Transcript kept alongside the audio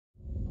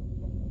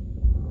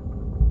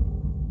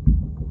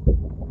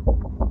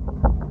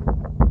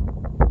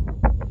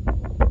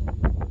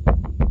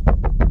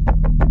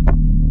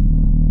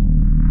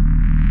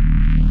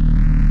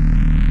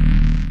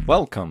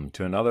Welcome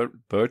to another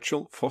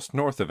virtual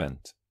foss-north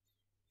event.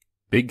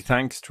 Big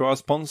thanks to our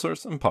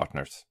sponsors and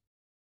partners.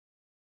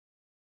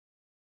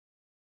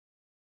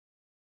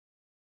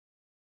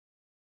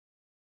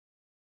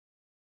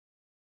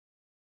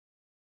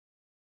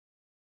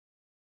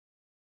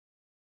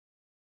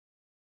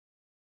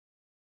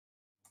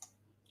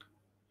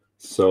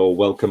 So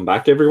welcome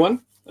back,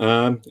 everyone.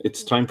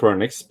 It's time for our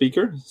next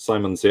speaker.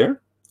 Simon's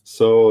here.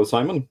 So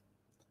Simon,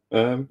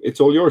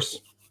 it's all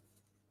yours.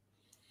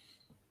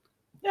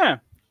 Yeah.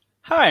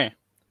 Hi.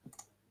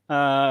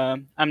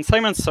 I'm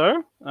Simon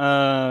Sir,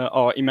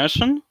 or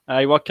Immersion.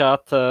 I work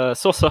at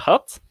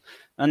foss-north,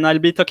 and I'll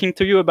be talking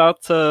to you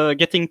about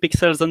getting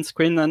pixels on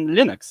screen on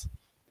Linux.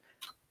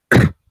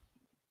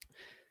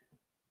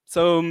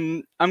 So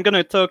I'm going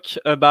to talk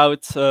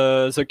about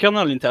the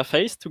kernel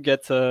interface to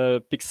get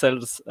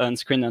pixels on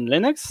screen on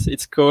Linux.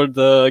 It's called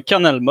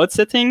Kernel Mode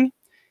Setting.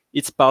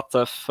 It's part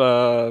of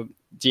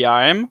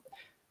DRM.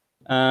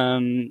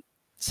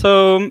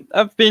 So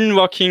I've been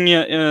working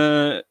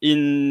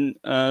in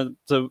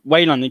the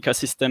Wayland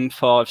ecosystem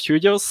for a few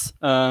years.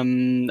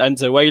 I'm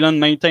the Wayland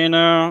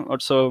maintainer,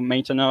 also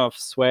maintainer of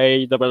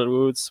Sway, Double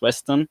Roots,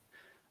 Weston.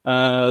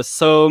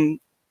 So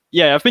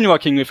yeah, I've been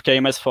working with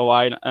KMS for a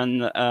while,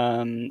 and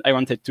I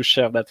wanted to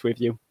share that with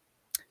you.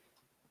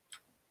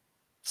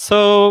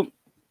 So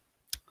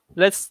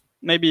let's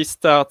maybe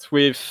start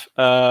with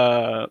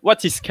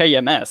what is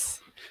KMS?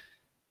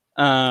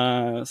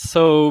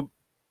 So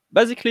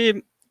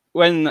basically,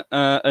 when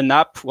an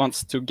app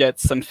wants to get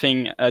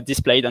something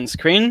displayed on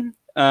screen,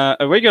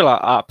 a regular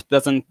app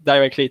doesn't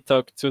directly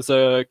talk to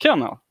the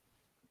kernel.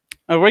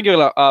 A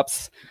regular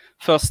apps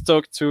first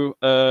talk to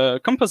a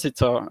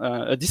compositor,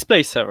 a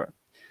display server.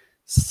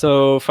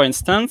 So for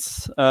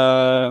instance,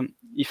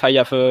 if I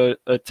have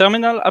a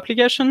terminal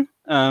application,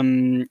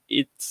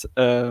 it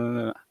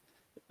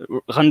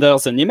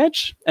renders an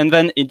image, and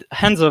then it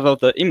hands over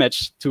the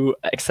image to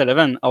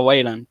X11 or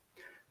Wayland.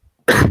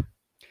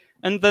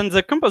 And then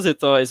the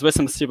compositor is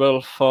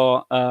responsible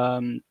for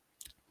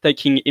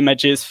taking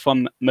images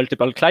from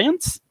multiple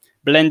clients,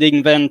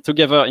 blending them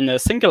together in a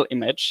single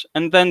image,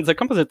 and then the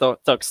compositor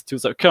talks to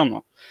the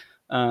kernel.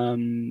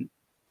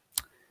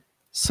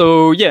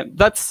 So yeah,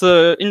 that's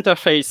the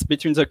interface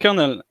between the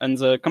kernel and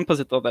the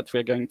compositor that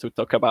we're going to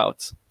talk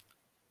about.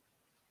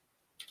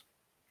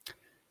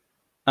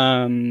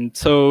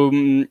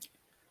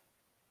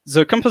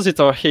 The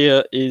compositor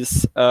here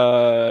is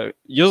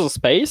user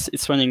space.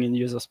 It's running in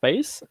user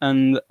space,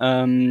 and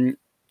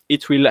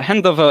it will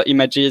hand over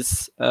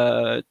images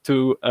to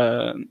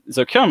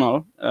the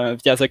kernel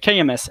via the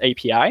KMS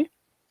API.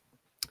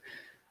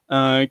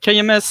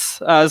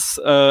 KMS has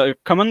a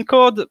common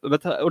code,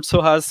 but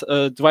also has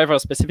a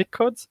driver-specific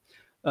code.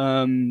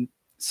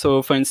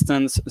 So, for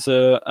instance,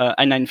 the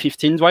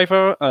i915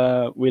 driver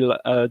will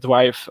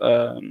drive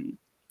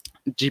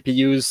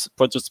GPUs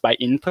produced by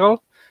Intel.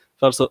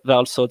 There are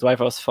also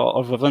drivers for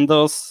other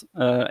vendors,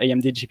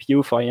 AMD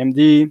GPU for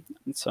AMD,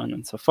 and so on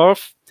and so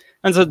forth.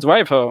 And the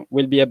driver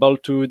will be able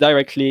to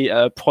directly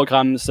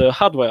program the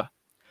hardware.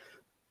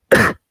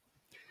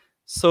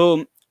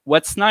 So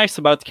what's nice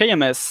about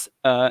KMS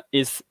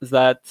is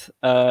that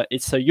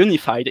it's a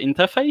unified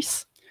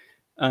interface.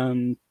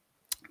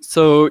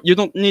 So you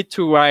don't need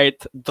to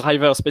write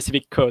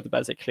driver-specific code,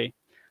 basically.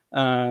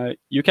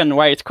 You can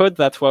write code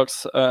that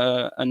works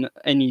on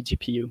any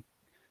GPU.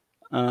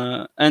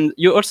 And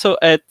you also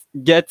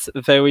get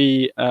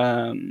very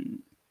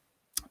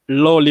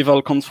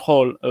low-level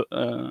control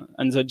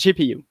on the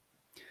GPU.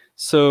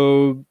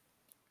 So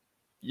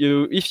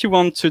if you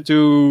want to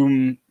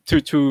do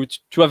to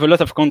have a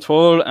lot of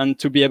control and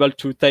to be able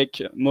to take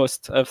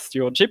most of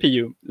your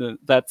GPU,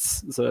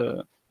 that's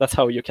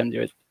how you can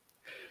do it.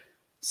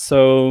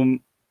 So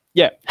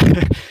yeah,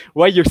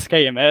 why use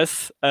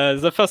KMS?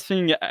 The first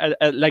thing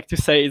I'd like to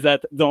say is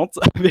that don't,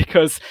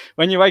 because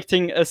when you're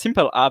writing a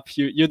simple app,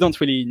 you don't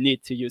really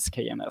need to use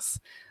KMS.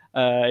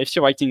 If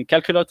you're writing a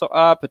calculator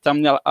app, a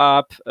terminal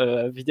app,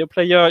 a video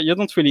player, you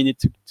don't really need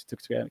to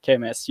talk to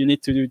KMS. You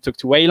need to talk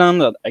to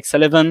Wayland or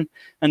X11,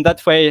 and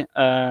that way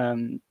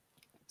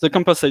the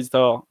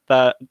compositor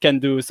that can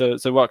do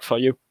the work for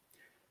you.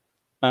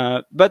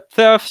 But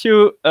there are a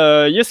few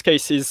use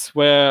cases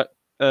where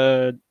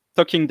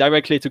talking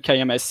directly to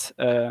KMS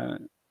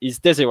is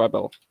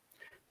desirable.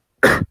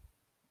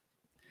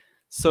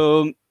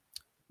 So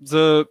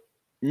the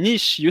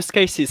niche use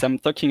cases I'm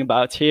talking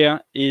about here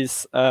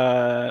is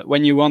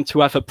when you want to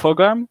have a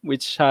program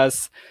which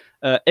has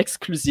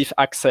exclusive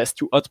access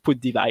to output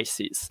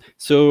devices.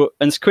 So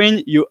on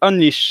screen, you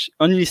only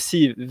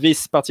see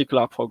this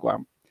particular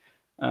program.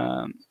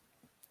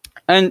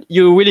 And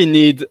you really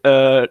need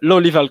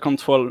low-level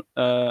control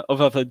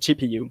over the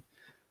GPU.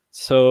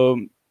 So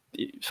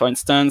for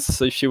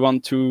instance, if you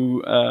want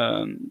to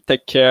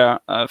take care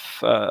of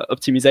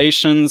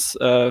optimizations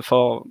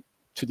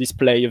to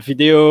display a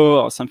video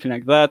or something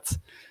like that,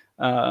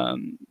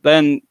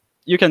 then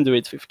you can do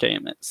it with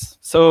KMS.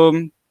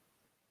 So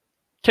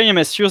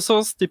KMS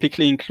users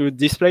typically include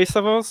display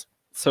servers.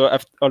 So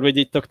I've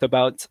already talked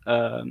about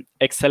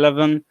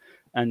X11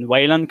 and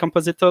Wayland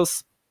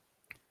compositors.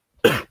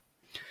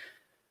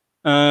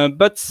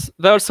 But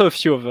there are also a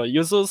few other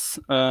users,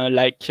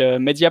 like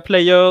media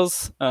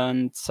players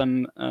and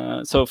some.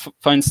 So,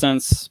 for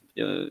instance,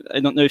 I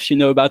don't know if you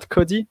know about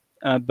Kodi,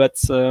 but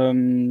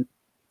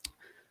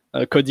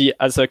Kodi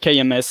has a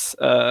KMS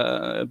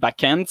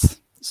backend.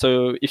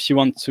 So, if you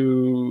want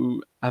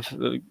to have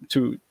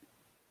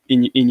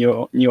in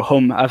your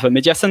home have a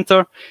media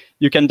center,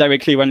 you can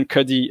directly run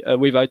Kodi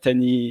without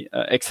any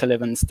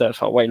X11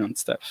 stuff or Wayland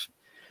stuff.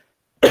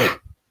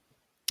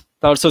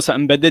 There are also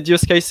some embedded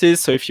use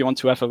cases. So if you want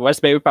to have a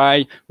Raspberry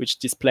Pi, which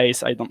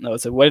displays, I don't know,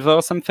 the weather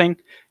or something,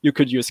 you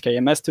could use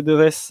KMS to do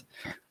this.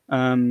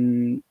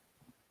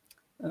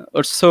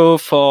 Also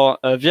for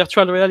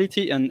virtual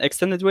reality and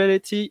extended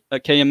reality,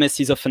 KMS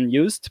is often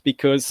used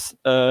because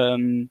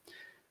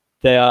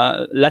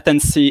their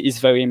latency is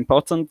very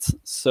important.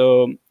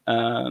 So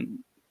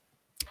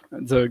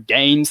the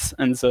games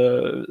and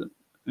the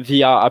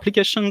VR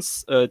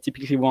applications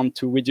typically want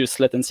to reduce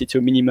latency to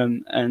a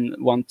minimum and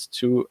want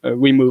to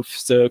remove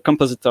the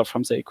compositor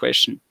from the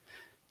equation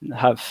and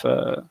have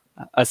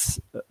as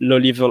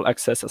low-level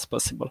access as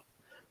possible.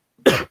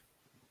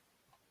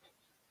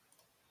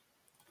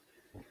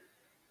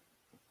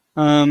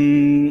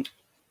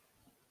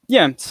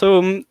 Yeah,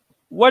 so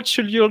why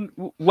should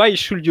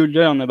you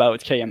learn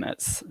about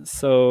KMS?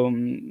 So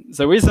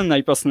the reason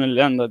I personally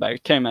learned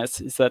about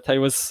KMS is that I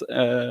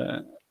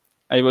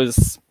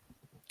was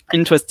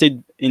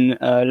interested in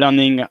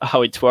learning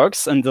how it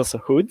works under the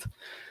hood.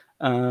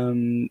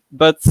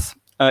 But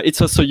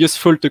it's also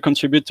useful to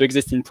contribute to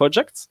existing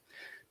projects.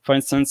 For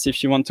instance,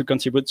 if you want to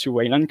contribute to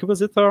Wayland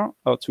compositor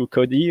or to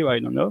Kodi, or I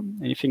don't know,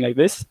 anything like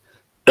this.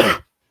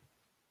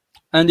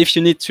 And if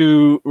you need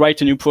to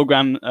write a new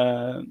program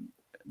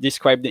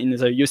described in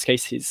the use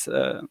cases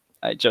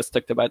I just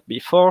talked about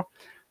before,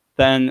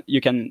 then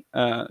you can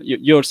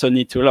you also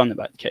need to learn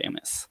about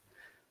KMS.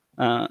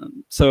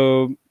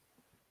 So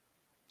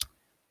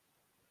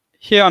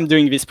here I'm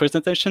doing this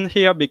presentation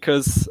here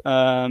because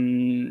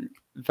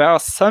there are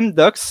some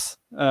docs,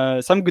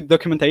 some good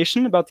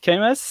documentation about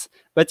KMS,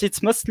 but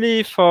it's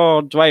mostly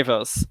for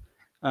drivers.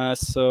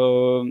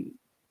 So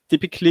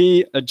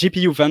typically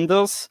GPU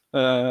vendors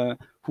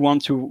who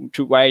want to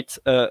write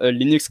a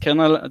Linux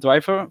kernel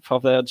driver for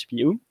their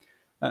GPU,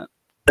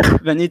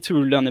 they need to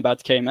learn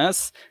about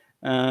KMS.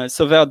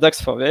 So there are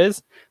docs for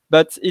this,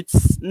 but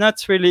it's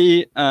not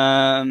really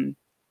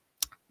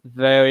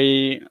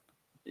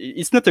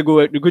it's not a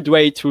good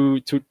way to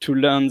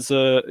learn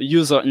the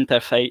user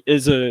interface,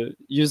 the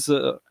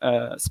user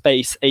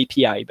space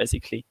API,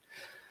 basically,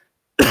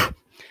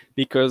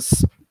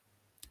 because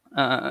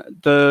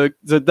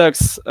the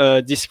docs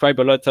describe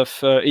a lot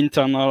of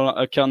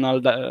internal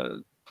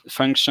kernel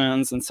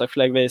functions and stuff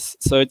like this,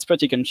 so it's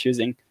pretty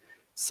confusing.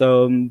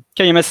 So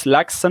KMS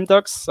lacks some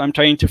docs. I'm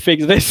trying to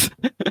fix this,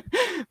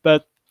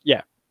 but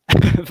yeah,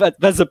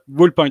 that's the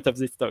whole point of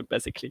this talk,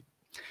 basically.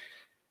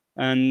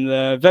 And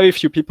very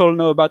few people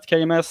know about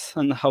KMS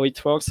and how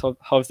it works,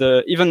 how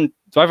even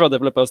driver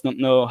developers don't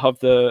know how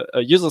the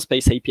user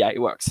space API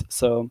works.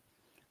 So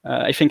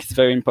I think it's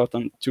very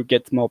important to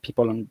get more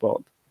people on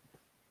board.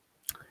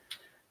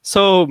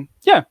 So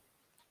yeah,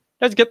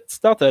 let's get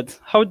started.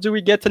 How do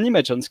we get an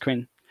image on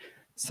screen?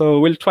 So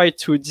we'll try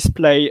to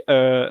display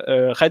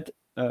a red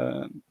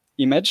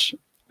image,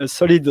 a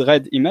solid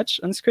red image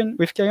on screen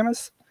with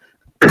KMS.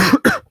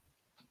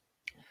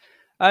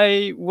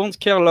 I won't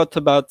care a lot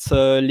about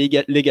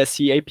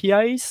legacy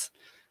APIs.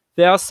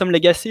 There are some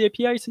legacy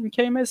APIs in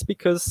KMS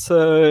because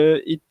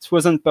it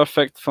wasn't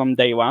perfect from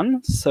day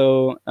one.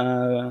 So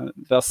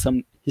there's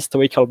some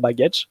historical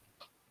baggage.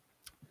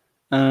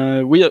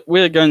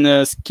 We're going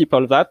to skip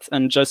all that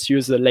and just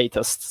use the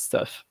latest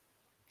stuff.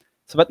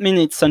 So that means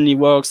it only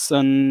works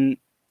on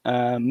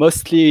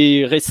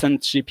mostly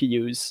recent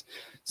GPUs.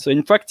 So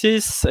in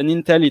practice, on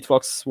Intel, it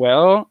works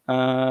well.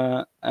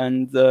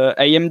 And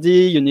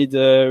AMD, you need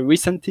a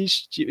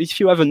recentish. If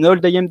you have an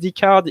old AMD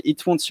card,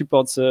 it won't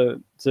support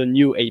the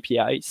new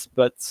APIs.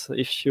 But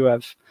if you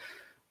have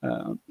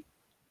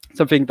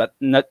something that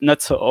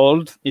not so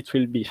old, it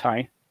will be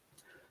fine.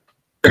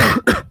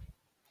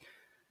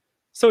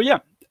 So yeah,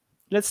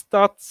 let's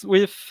start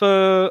with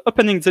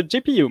opening the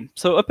GPU.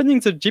 So opening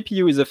the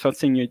GPU is the first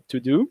thing you need to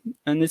do.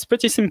 And it's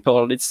pretty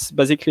simple. It's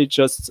basically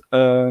just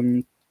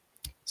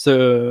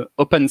the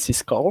open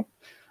syscall.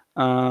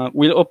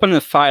 We'll open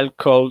a file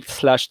called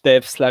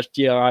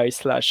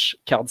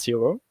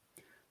 /dev/dri/card0.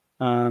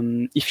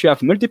 If you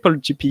have multiple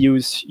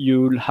GPUs,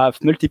 you'll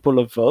have multiple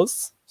of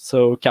those.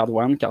 So card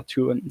 1, card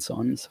 2, and so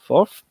on and so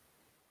forth.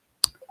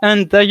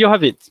 And there you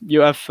have it.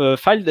 You have a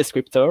file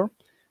descriptor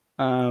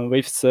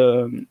with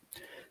the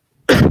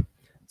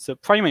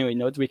primary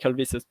node. We call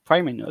this a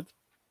primary node.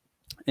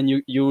 And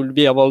you will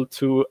be able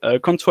to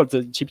control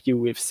the GPU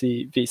with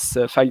this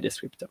file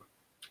descriptor.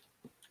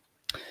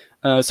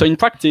 So in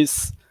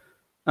practice,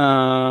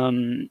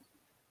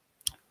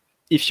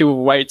 if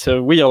you write a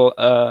real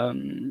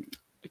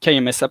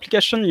KMS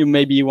application, you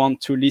maybe want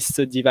to list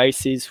the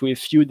devices with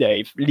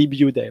udev,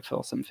 libudev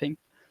or something.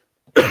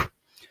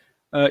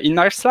 In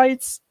my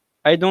slides,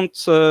 I don't.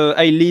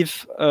 I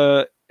leave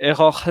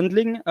error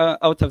handling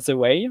out of the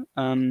way.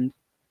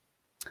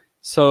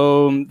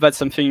 So that's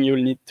something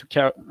you'll need to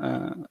care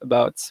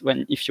about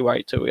if you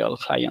write a real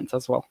client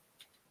as well.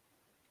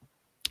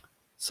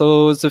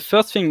 So the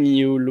first thing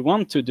you'll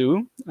want to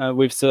do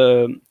with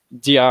the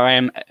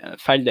DRM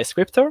file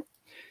descriptor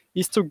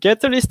is to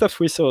get a list of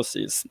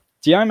resources.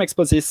 DRM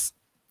exposes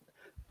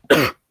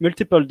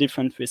multiple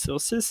different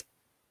resources.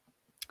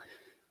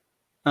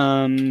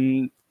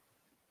 So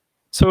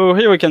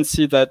here we can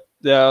see that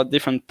there are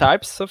different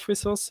types of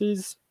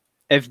resources.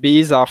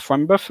 FBs are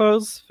frame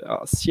buffers,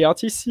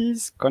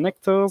 CRTCs,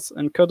 connectors,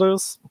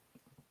 encoders.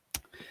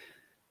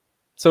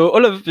 So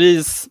all of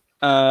these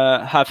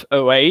have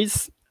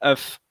arrays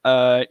of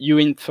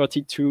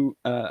uint32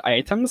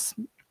 items.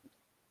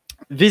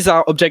 These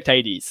are object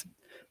IDs.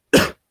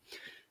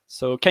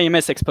 So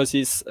KMS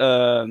exposes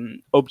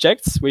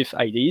objects with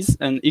IDs,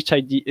 and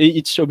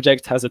each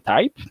object has a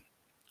type.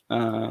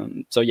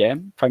 So yeah,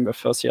 frame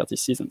buffer,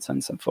 CRTCs, and so on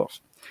and so forth.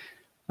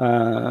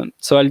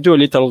 So I'll do a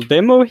little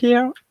demo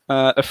here.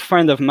 A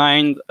friend of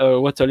mine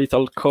wrote a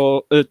little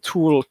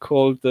tool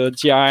called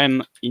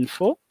DRM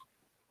info,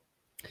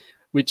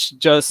 which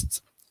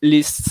just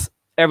lists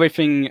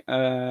everything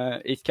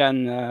it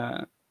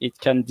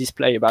can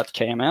display about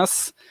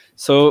KMS.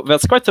 So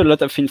there's quite a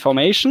lot of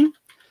information.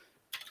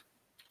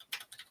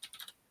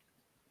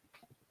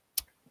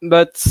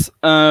 But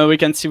we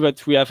can see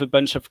that we have a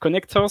bunch of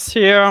connectors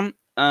here,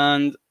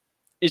 and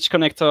each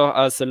connector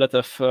has a lot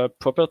of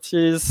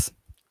properties.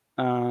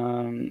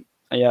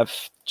 I have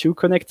 2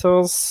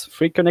 connectors,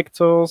 3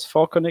 connectors,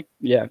 5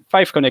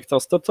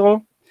 connectors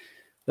total.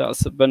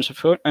 There's a bunch of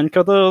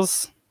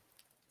encoders,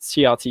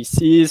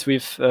 CRTCs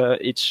with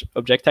each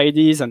object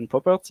IDs and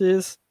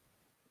properties,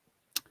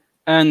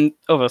 and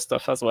other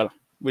stuff as well.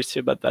 We'll see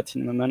about that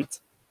in a moment.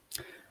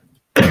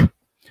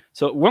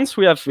 So once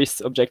we have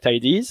these object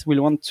IDs,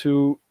 we'll want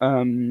to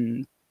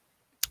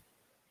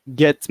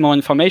get more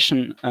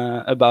information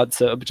about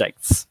the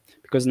objects,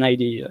 because an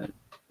ID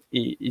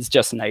is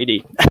just an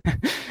ID.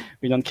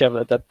 We don't care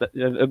about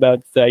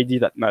the ID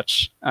that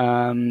much.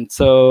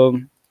 So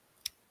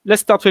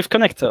let's start with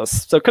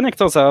connectors. So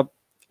connectors are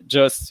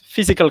just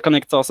physical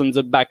connectors on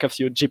the back of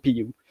your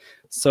GPU.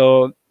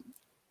 So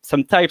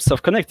some types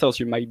of connectors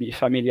you might be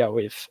familiar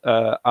with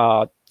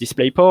are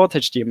DisplayPort,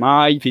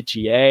 HDMI,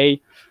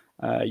 VGA,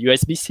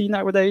 USB-C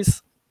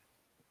nowadays.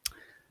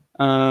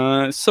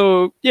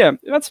 So yeah,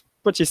 that's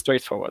pretty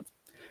straightforward.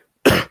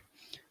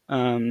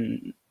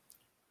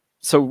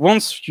 So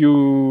once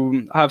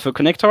you have a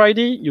connector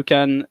ID, you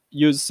can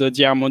use the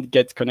DRM mode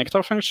get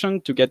connector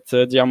function to get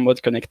the DRM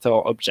mode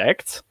connector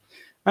object,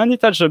 and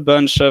it has a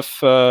bunch of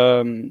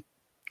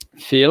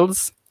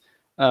fields.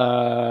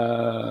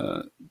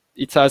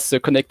 It has a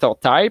connector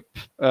type,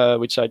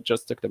 which I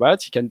just talked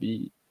about. It can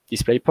be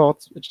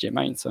DisplayPort,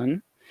 HDMI, and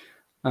so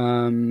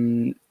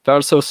on.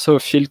 There's also a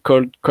field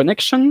called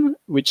connection,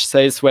 which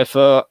says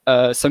whether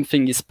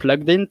something is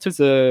plugged into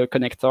the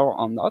connector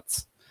or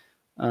not.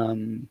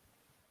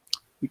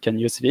 We can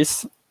use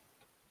this.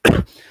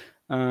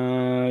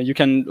 You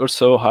can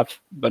also have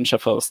a bunch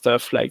of other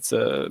stuff like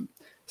the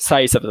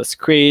size of the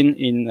screen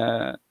in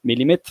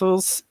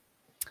millimeters.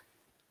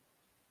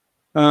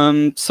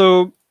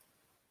 So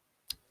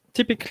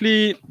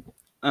typically,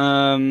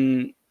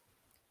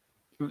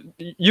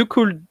 you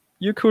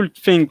could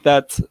think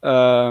that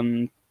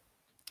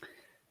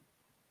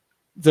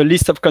the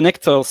list of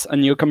connectors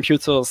on your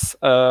computers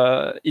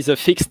is a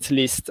fixed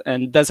list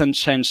and doesn't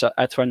change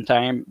at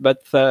runtime.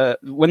 But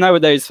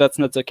nowadays, that's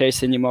not the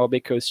case anymore,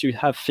 because you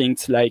have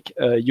things like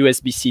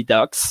USB-C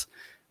docks,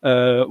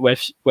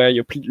 where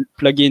you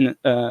plug in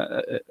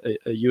a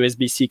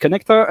USB-C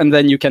connector, and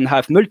then you can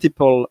have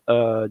multiple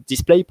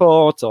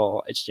DisplayPort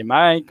or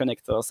HDMI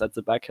connectors at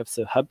the back of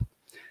the hub.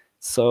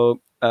 So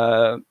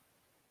the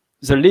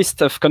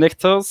list of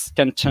connectors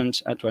can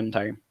change at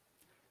runtime.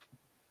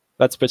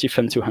 That's pretty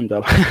fun to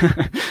handle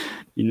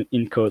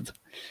in code.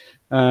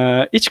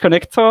 Each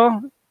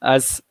connector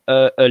has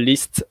a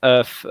list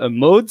of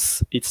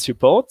modes it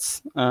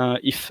supports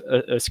if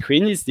a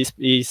screen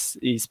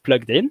is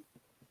plugged in.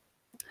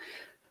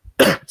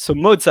 So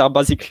modes are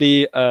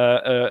basically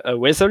a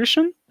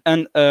resolution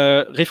and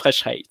a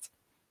refresh rate.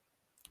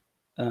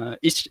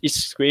 Each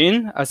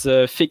screen has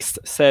a fixed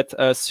set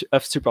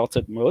of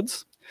supported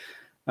modes.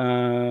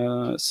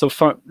 So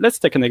let's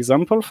take an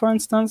example, for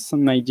instance,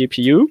 on my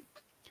GPU.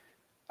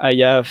 I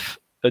have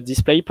a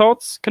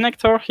DisplayPort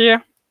connector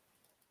here,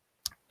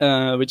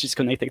 which is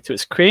connected to a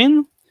screen.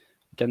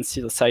 You can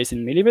see the size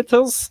in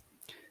millimeters.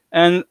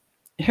 And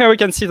here we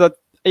can see that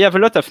I have a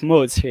lot of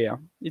modes here.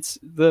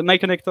 My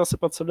connector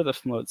supports a lot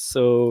of modes.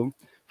 So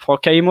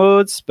 4K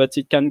modes, but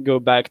it can go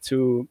back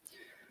to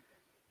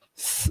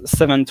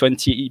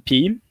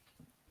 720p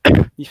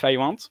if I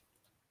want.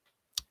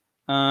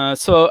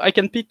 So I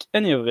can pick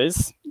any of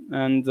these.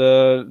 And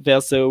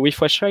there's a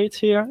refresh rate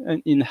here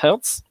in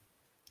hertz.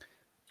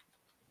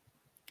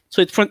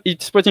 So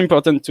it's pretty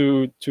important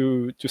to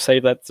say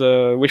that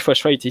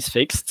refresh rate is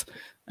fixed.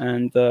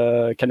 and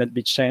cannot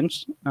be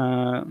changed.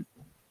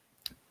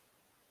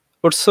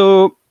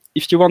 Also,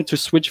 if you want to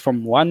switch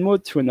from one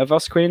mode to another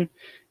screen,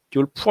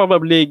 you'll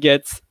probably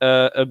get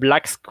a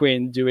black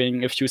screen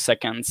during a few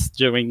seconds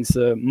during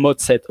the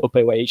mode set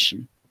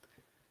operation.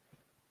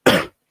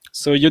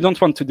 So you don't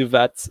want to do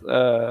that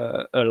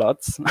a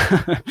lot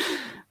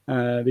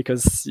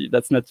because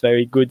that's not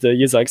very good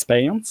user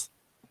experience.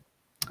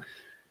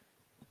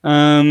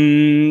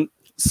 Let's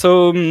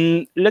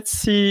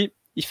see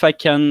if I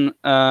can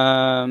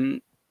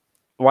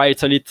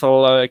write a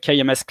little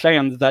KMS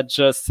client that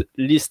just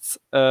lists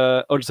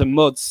all the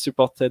modes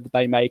supported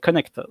by my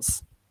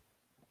connectors.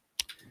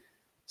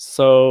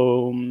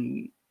 So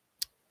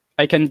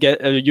I can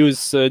use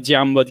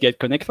DRM mode get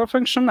connector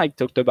function I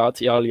talked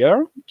about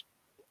earlier.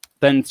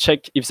 Then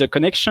check if the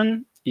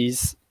connection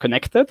is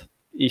connected,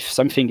 if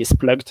something is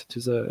plugged to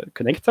the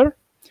connector.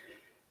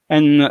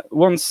 And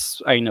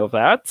once I know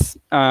that,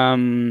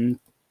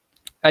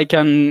 I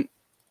can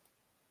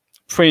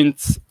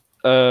print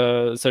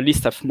the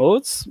list of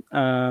modes,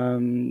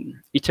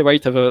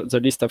 iterate over the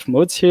list of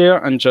modes here,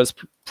 and just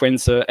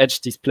print the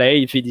H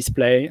display, V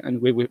display, and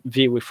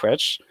V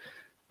refresh.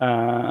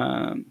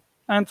 And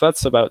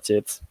that's about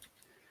it.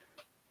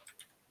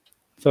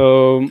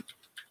 So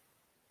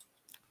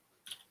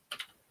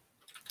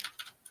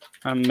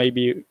I'm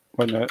maybe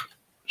gonna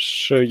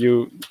show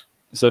you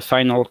the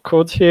final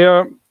code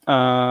here.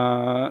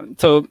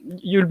 So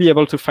you'll be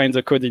able to find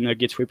the code in a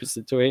Git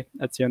repository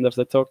at the end of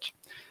the talk.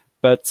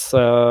 But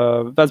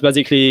that's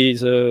basically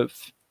the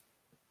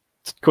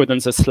code on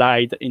the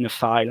slide in a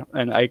file,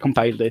 and I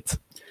compiled it.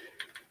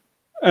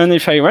 And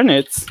if I run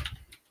it,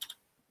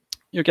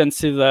 you can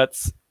see that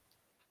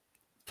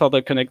for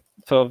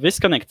this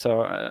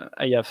connector,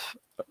 I have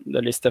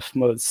the list of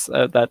modes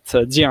that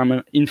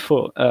DRM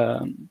info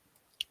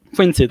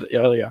printed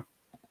earlier.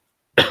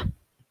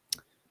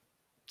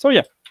 So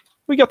yeah,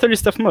 we got a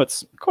list of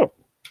modes. Cool.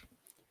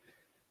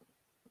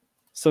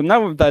 So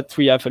now that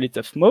we have a list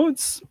of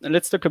modes,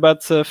 let's talk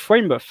about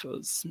frame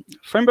buffers.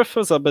 Frame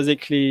buffers are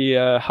basically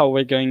how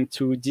we're going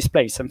to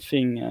display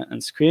something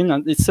on screen,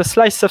 and it's a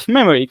slice of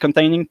memory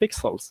containing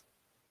pixels.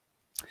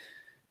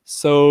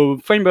 So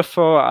frame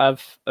buffer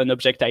have an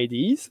object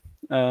ID.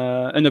 They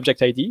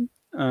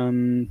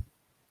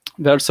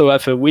also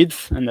have a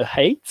width and a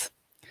height.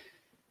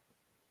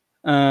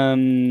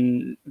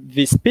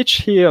 This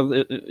pitch here,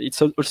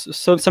 it's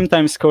also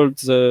sometimes called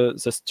the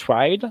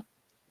stride.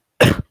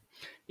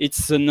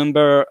 It's the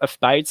number of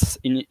bytes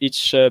in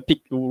each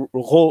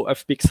row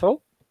of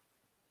pixel.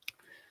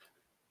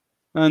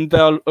 And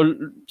there are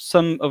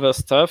some other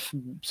stuff.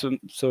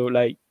 So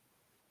like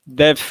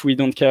depth, we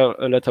don't care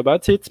a lot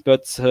about it,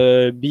 but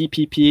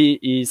BPP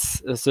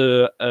is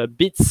the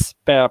bits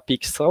per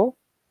pixel,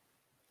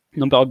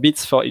 number of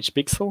bits for each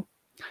pixel.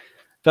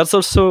 There's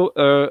also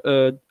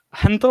a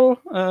handle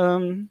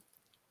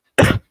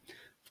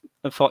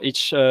for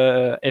each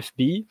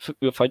FB,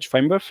 for each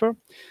frame buffer.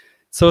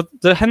 So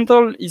the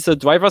handle is a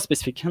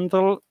driver-specific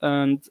handle,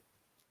 and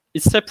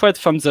it's separate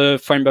from the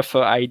frame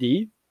buffer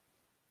ID.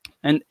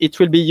 And it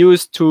will be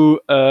used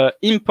to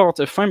import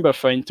a frame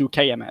buffer into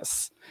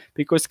KMS,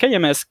 because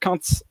KMS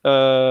can't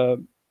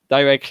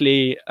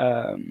directly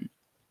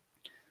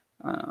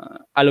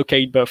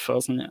allocate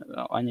buffers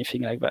or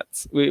anything like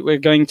that. We're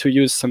going to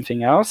use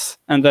something else,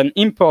 and then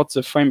import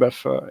the frame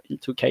buffer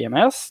into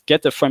KMS,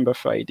 get a frame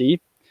buffer ID.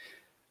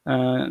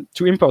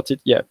 To import it,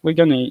 yeah, we're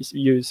going to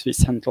use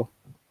this handle.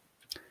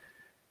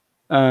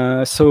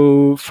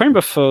 So frame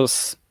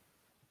buffers,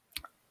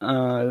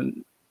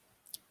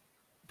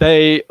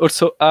 they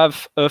also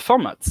have a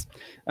format,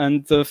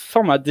 and the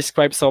format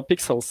describes how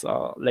pixels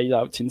are laid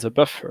out in the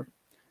buffer.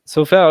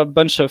 So there are a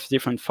bunch of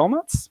different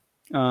formats.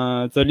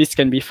 The list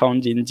can be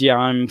found in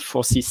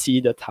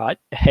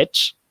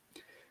drm4cc.h.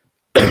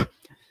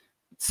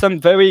 Some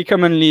very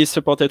commonly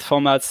supported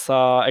formats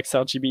are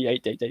XRGB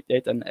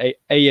 8888 and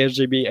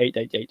ARGB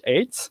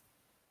 8888.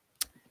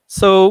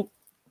 So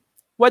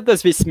what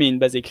does this mean,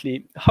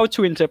 basically? How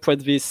to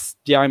interpret this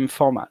DRM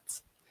format?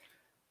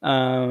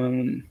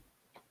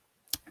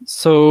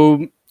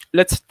 So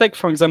let's take,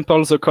 for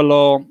example, the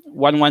color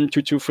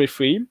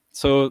 112233.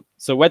 So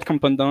the wet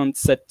component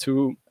set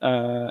to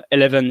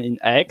 11 in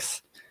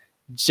X,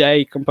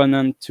 J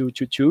component to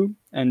 22,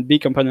 and B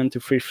component to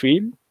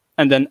 33,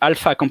 and then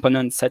alpha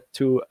component set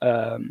to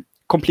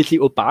completely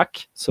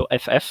opaque, so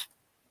FF.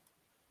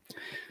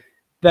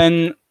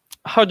 Then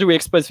how do we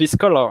express this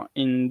color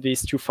in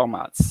these two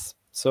formats?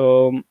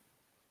 So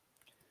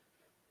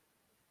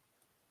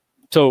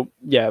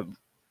yeah,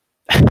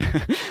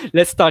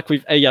 let's start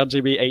with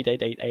ARGB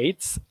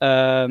 8888.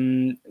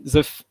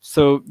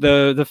 So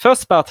the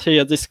first part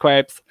here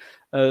describes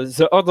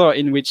the order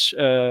in which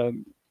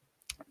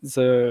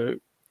the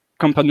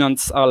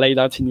components are laid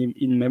out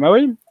in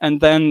memory. And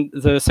then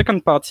the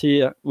second part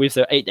here with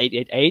the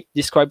 8888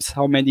 describes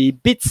how many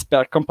bits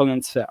per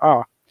components there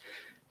are.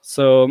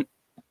 So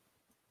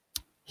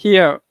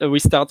here we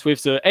start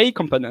with the A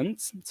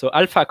component, so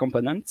alpha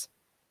component,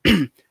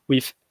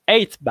 with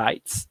 8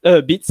 bits,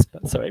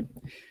 sorry.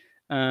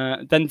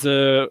 then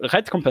the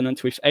red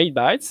component with 8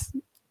 bytes,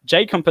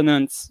 J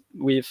component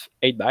with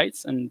 8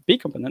 bytes, and B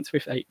component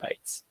with 8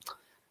 bytes.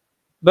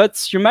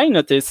 But you might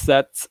notice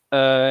that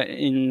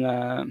in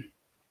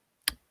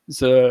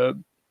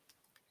the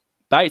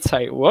bytes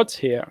I wrote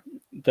here,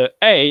 the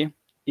A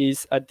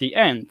is at the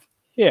end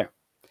here.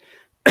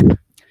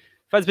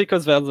 That's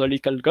because there's a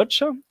little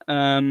gotcha.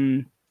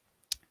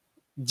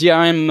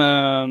 DRM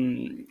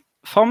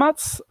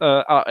formats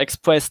are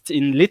expressed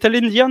in Little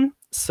Endian,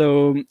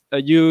 so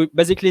you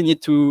basically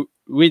need to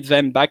read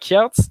them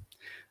backwards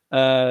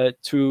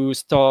to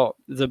store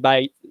the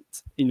byte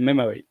in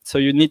memory. So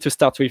you need to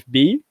start with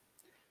B.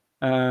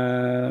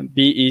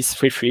 B is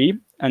 33,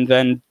 and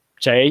then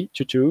J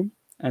 22,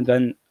 and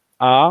then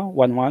R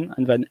 11,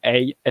 and then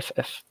A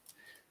FF.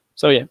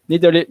 So yeah,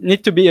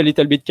 need to be a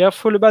little bit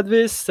careful about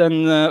this,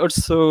 and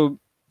also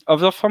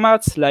other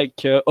formats like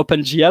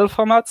OpenGL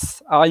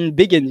formats are in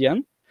Big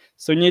Endian.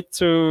 So you need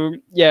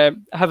to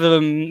have a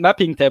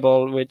mapping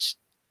table which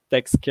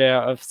takes care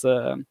of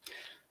the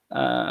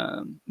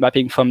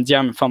mapping from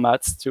DRM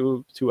formats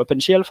to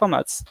OpenGL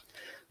formats.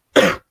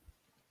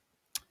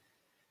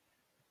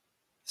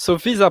 So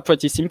these are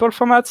pretty simple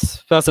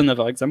formats. There's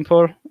another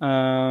example.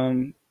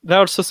 There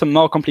are also some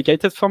more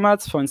complicated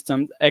formats. For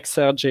instance,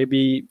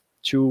 XRJB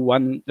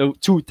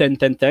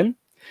 2101010.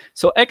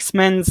 So X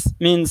means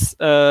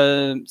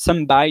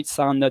some bytes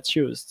are not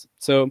used.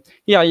 So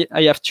here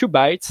I have 2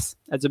 bytes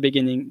at the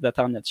beginning that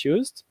are not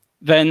used.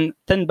 Then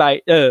 10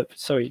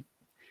 bytes.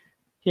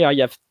 Here I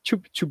have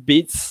two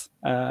bits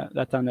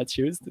that are not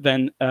used.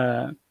 Then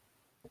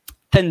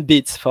 10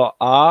 bits for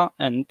R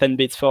and 10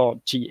 bits for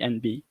J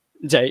and B.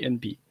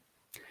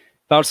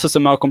 There are also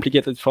some more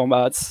complicated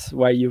formats,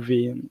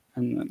 YUV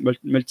and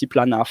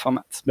multiplanar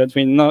formats, but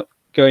we're not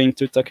going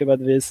to talk about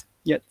this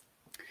yet.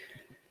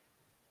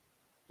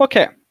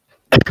 Okay,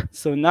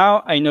 so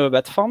now I know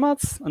about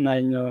formats and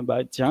I know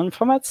about DRM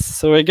formats.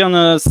 So we're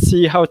gonna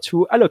see how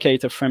to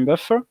allocate a frame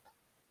buffer.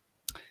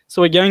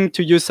 So we're going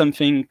to use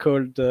something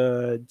called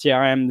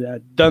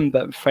DRM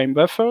dump frame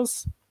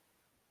buffers.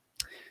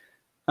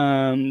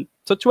 So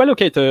to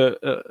allocate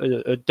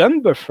a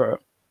dump buffer,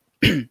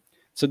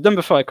 so dump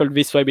buffer I call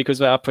this way because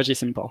they are pretty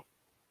simple.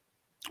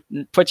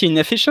 Pretty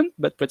inefficient,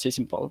 but pretty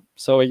simple.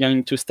 So we're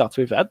going to start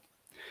with that.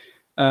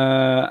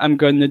 I'm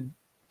going to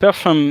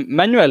perform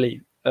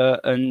manually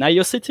an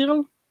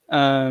IOCTL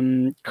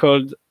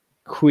called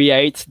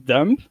create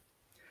dump.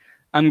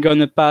 I'm going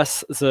to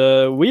pass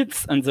the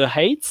width and the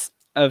height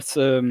of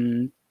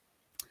the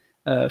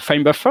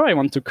frame buffer I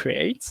want to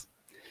create,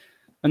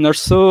 and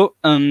also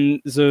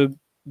the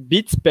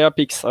bits per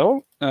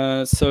pixel.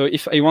 So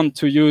if I want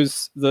to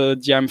use the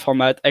DRM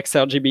format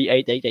XRGB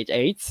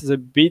 8888, the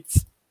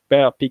bits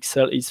per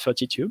pixel is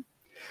 32.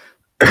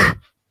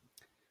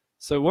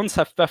 So once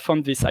I've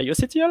performed this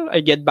IOCTL, I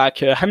get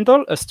back a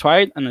handle, a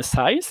stride, and a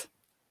size.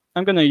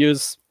 I'm going to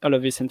use all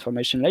of this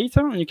information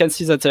later. And you can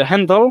see that the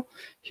handle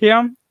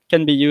here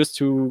can be used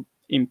to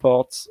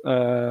import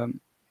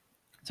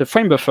the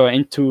frame buffer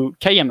into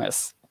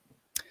KMS.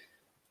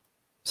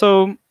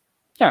 So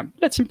yeah,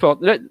 let's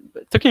import.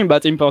 Talking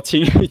about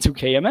importing into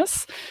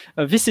KMS,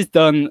 this is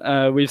done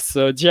with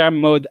the DRM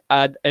mode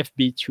add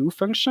FB2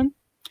 function.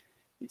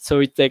 So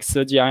it takes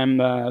the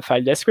DRM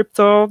file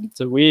descriptor,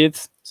 the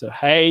width, the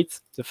height,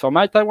 the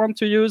format I want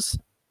to use.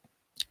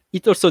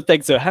 It also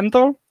takes the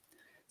handle,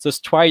 the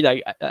stride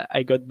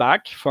I got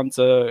back from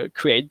the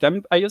create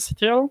dump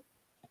IOCTL.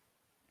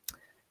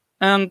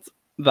 And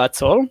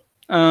that's all.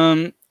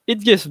 It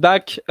gives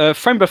back a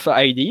frame buffer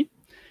ID,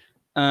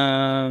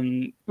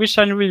 which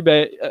I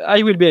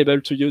will be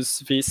able to use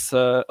this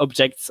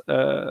object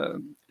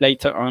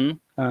later on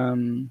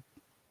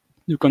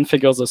to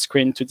configure the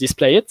screen to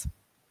display it.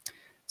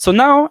 So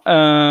now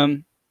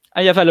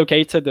I have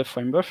allocated the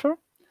frame buffer.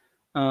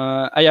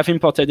 I have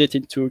imported it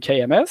into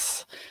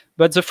KMS,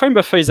 but the frame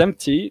buffer is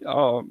empty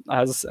or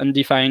has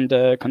undefined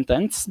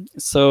contents.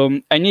 So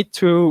I need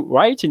to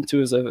write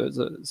into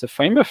the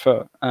frame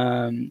buffer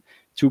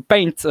to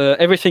paint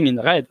everything in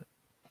red.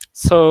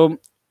 So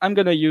I'm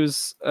going to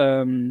use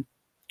an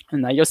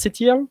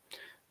IOCTL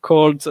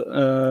called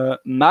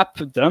map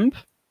dump.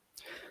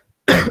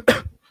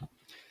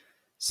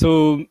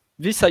 So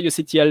this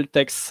IOCTL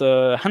takes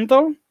a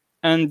handle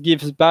and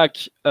gives back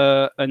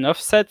an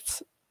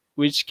offset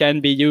which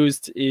can be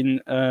used in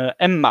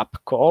mmap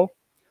call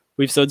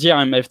with the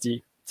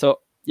DRMFD. So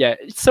yeah,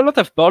 it's a lot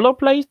of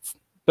boilerplate,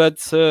 but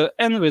the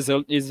end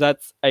result is that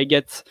I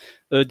get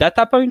a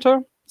data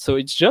pointer. So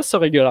it's just a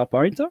regular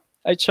pointer.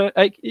 It's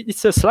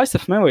a slice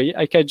of memory.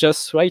 I can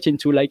just write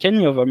into like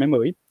any other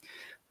memory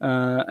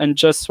and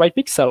just write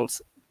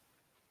pixels.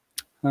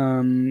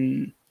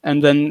 And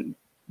then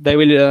they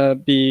will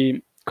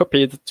be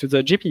copied to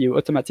the GPU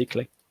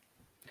automatically.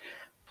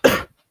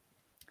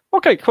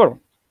 Okay, cool.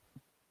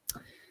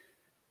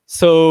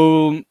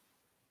 So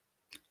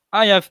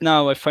I have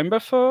now a frame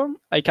buffer.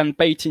 I can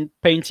paint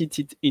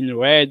it in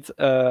red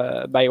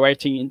by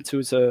writing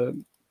into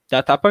the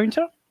data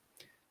pointer.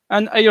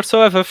 And I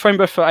also have a frame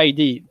buffer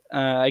ID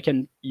I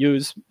can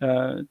use.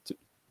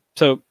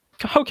 So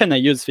how can I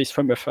use this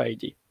frame buffer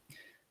ID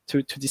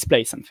to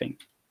display something?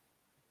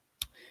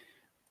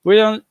 We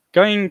are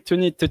going to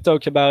need to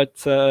talk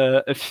about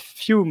a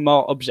few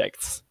more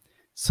objects.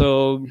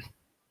 So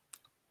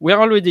we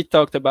already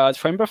talked about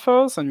frame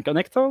buffers and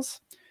connectors.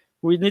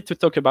 We need to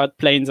talk about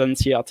planes and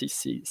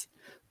CRTCs.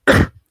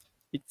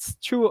 It's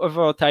two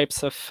other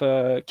types of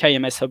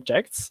KMS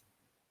objects.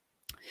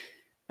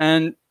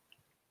 And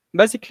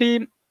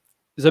basically,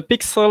 the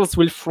pixels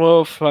will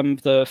flow from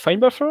the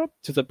frame buffer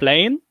to the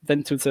plane,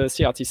 then to the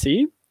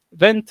CRTC,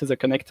 then to the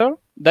connector,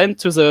 then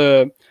to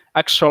the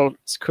actual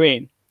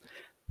screen.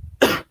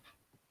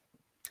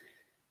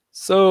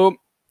 So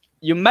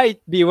you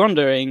might be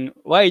wondering,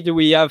 why do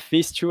we have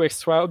these two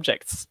extra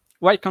objects?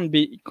 Why can't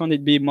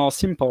it be more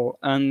simple?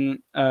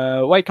 And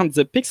why can't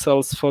the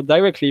pixels flow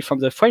directly from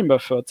the frame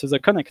buffer to the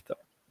connector?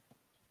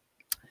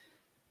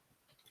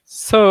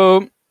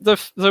 So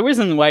the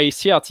reason why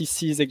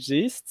CRTCs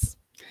exist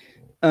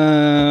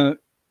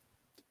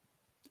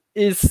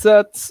is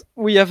that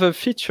we have a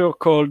feature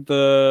called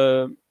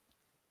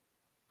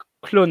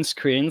clone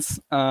screens.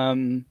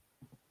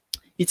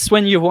 It's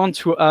when you want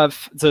to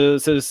have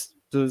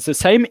the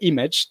same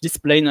image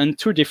displayed on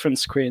two different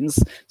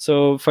screens.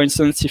 So for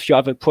instance, if you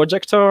have a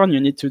projector and you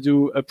need to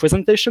do a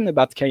presentation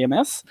about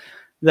KMS,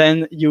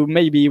 then you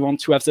maybe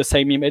want to have the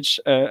same image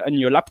on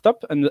your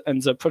laptop and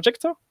the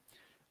projector.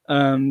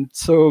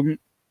 So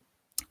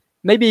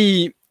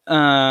maybe,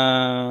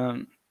 yeah,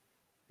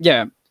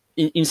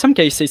 in some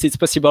cases, it's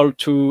possible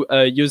to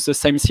use the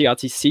same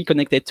CRTC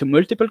connected to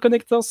multiple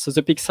connectors. So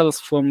the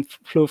pixels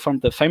flow from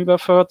the frame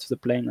buffer to the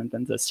plane and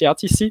then the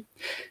CRTC.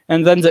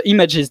 And then the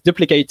image is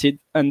duplicated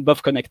on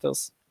both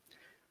connectors.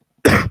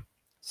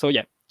 So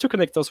yeah, two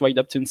connectors wired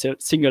up to a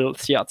single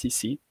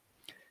CRTC.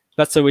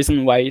 That's the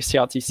reason why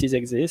CRTCs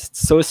exist.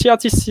 So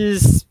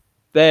CRTCs,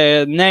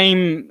 their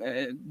name,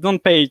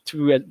 don't pay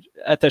too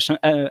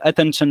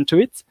attention to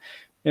it.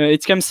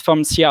 It comes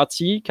from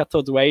CRT,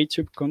 cathode ray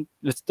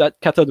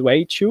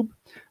tube,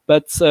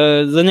 but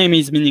the name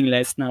is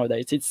meaningless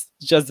nowadays. It's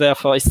just there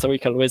for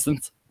historical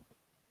reasons.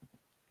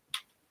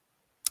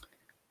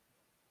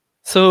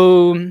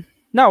 So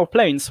now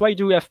planes. Why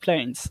do we have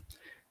planes?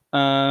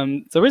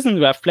 The reason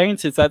we have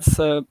planes is that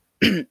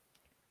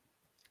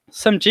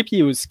some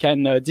GPUs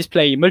can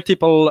display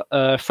multiple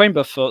frame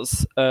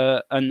buffers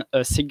on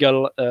a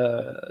single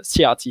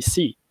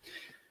CRTC.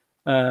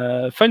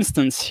 For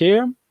instance,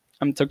 here,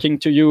 I'm talking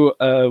to you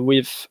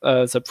with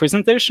the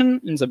presentation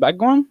in the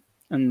background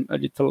and a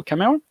little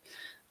camera.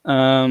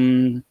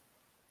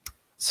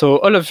 So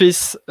all of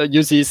this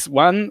uses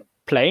one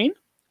plane,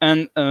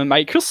 and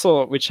my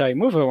cursor, which I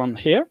move around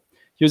here,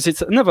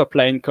 uses another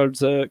plane called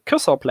the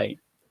cursor plane.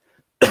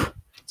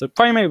 The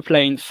primary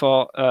plane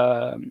for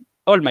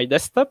all my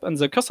desktop and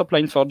the cursor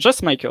plane for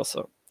just my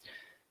cursor.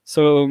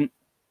 So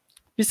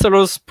this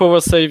allows power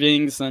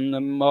savings and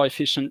a more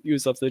efficient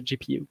use of the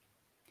GPU.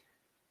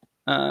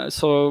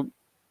 So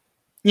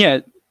yeah,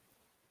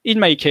 in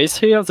my case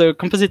here, the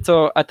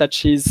compositor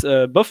attaches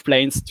both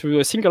planes to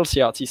a single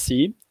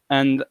CRTC,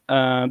 and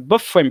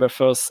both frame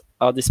buffers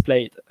are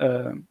displayed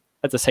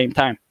at the same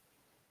time.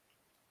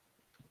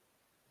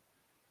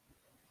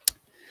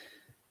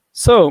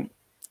 So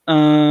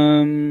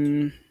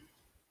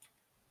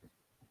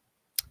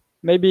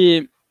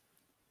maybe,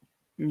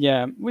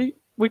 yeah, we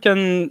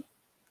can,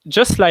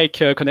 just like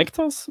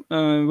connectors,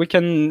 we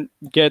can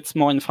get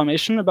more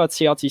information about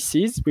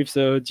CRTCs with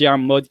the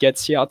DRM mode get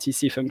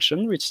CRTC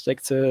function, which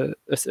takes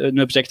an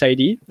object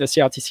ID, the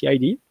CRTC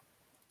ID,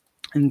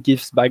 and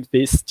gives back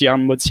this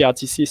DRM mode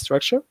CRTC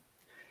structure.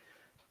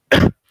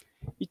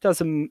 It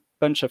has a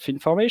bunch of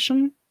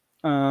information,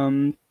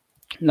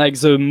 like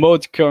the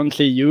mode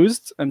currently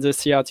used and the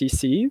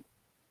CRTC.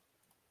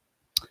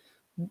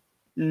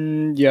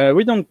 Yeah,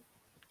 we don't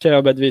care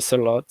about this a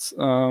lot.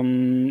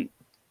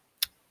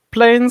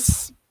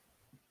 Planes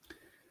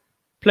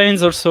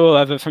also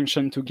have a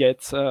function to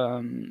get,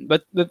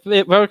 but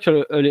they work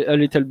a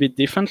little bit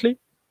differently.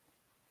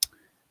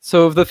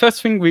 So the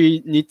first thing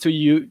we need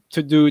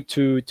to do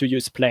to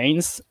use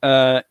planes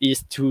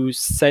is to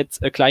set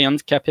a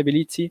client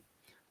capability.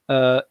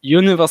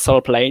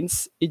 Universal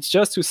planes, it's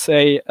just to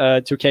say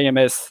to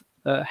KMS,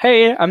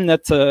 hey, I'm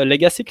not a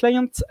legacy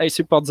client. I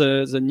support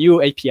the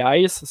new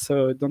APIs,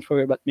 so don't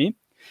worry about me.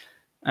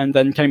 And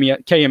then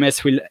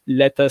KMS will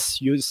let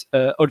us use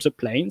all the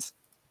planes.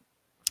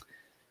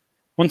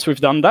 Once we've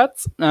done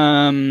that,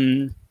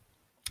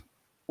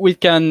 we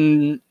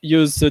can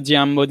use the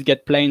DRM mode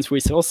get planes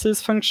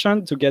resources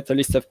function to get a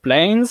list of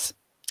planes.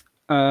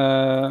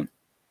 We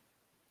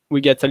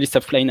get a list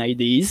of plane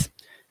IDs,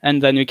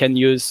 and then we can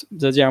use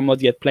the DRM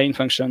mode get plane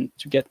function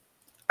to get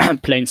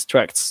plane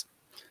structs.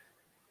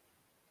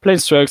 Plane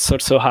structs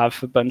also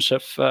have a bunch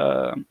of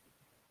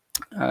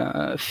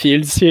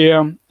fields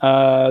here.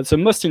 The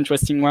most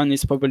interesting one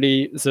is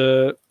probably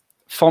the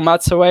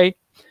formats array.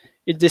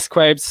 It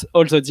describes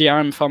all the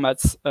DRM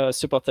formats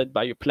supported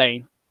by a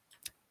plane.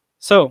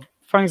 So,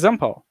 for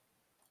example,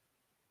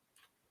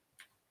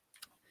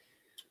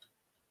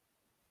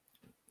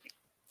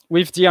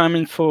 with DRM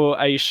info,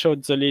 I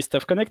showed the list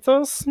of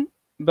connectors,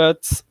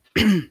 but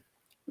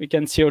we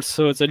can see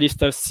also the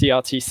list of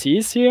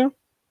CRTCs here.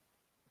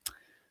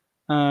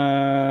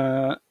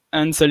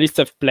 And the list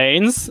of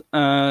planes.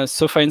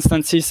 So for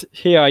instance,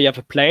 here I have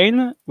a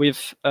plane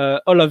with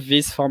all of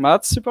these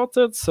formats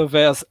supported. So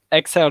there's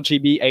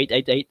XRGB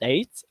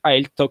 8888,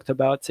 I talked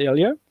about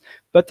earlier,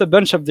 but a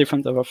bunch of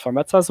different other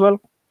formats as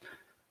well.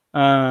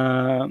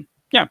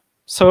 Yeah,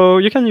 so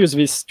you can use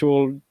this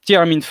tool,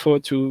 DRM info,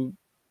 to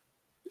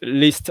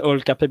list all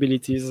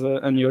capabilities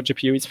on your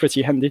GPU. It's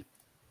pretty handy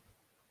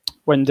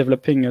when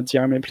developing a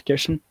DRM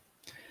application.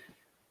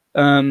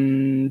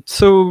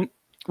 So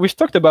we've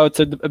talked about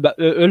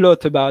a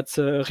lot about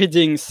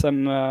reading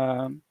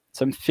some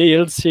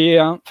fields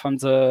here from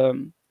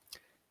the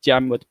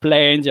DRM mode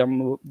plane,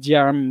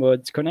 DRM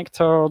mode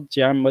connector,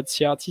 DRM mode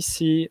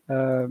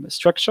CRTC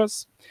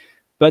structures.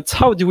 But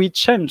how do we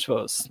change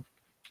those?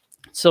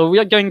 So we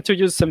are going to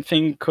use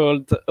something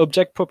called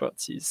object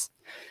properties.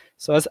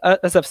 So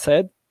as I've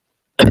said,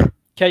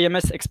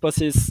 KMS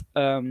exposes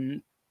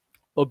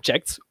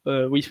objects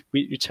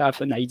which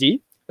have an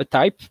ID, a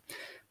type,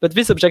 but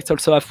these objects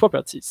also have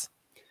properties.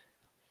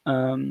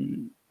 So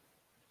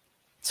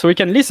we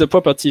can list the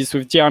properties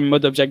with DRM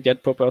mode object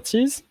get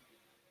properties.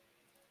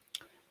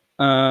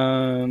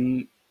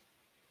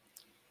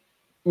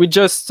 We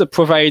just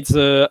provide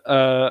the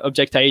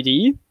object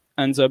ID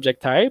and the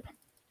object type,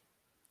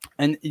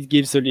 and it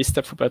gives a list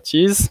of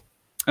properties.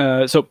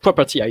 So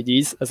property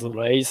IDs as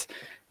always.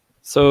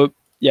 So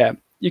yeah,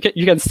 you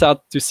can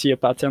start to see a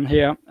pattern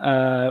here.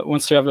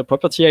 Once you have a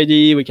property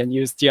ID, we can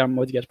use DRM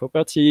mode get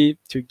property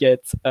to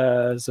get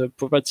the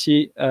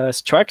property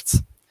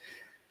struct.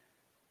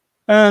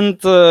 And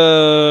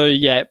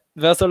yeah,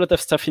 there's a lot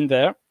of stuff in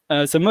there.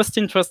 The most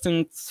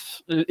interesting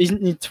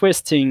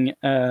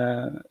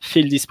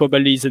field is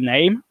probably the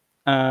name,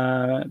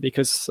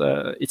 because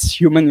it's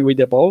human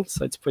readable,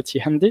 so it's pretty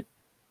handy.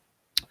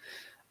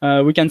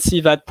 We can see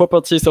that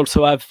properties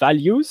also have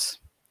values,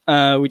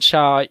 which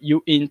are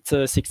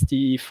uint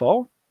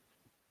 64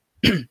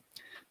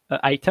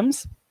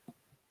 items.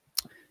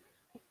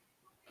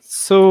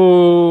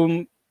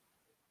 So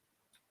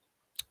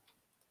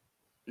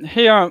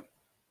here,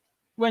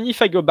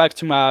 if I go back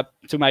to my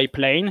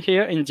plane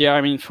here in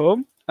DRM info,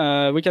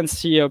 we can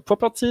see a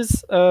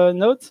properties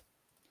node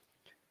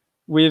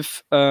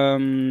with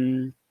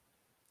a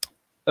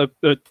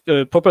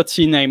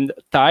property named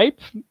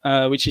type,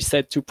 which is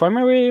set to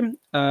primary,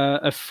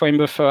 a frame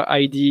buffer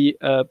ID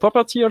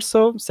property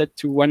also set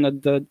to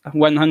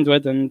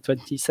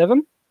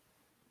 127.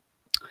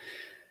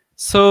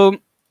 So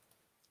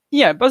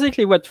yeah,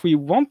 basically what we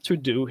want to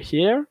do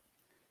here,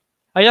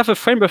 I have a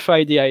frame buffer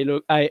ID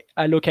I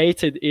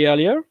allocated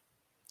earlier,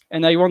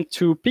 and I want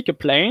to pick a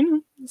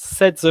plane,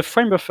 set the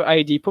frame buffer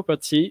ID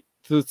property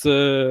to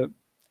the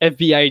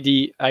FB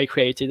ID I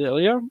created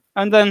earlier,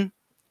 and then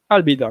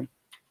I'll be done,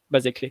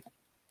 basically.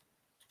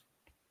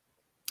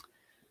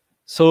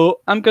 So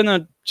I'm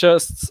gonna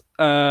just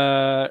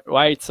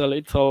write a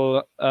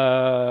little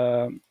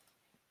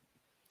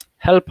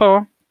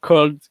helper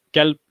called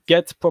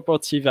get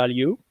property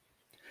value.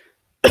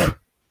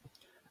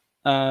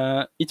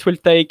 It will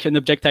take an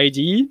object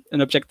ID, an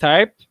object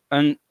type,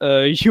 and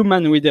a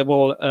human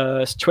readable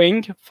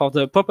string for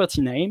the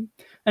property name,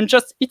 and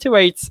just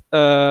iterate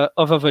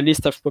over the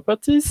list of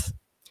properties,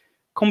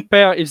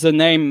 compare if the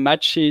name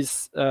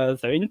matches the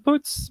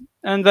inputs,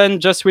 and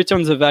then just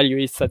return the value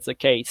if that's the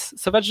case.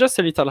 So that's just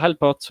a little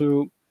helper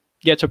to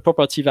get a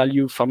property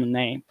value from a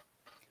name.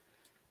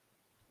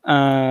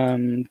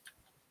 And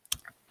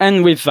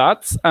with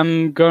that,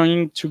 I'm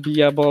going to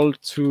be able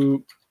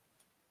to,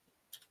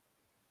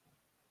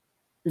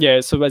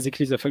 yeah, so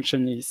basically the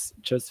function is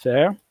just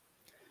there.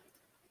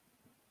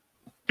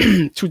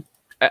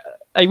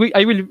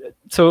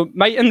 So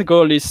my end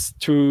goal is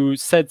to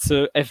set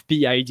the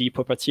FB ID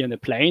property on a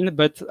plane,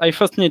 but I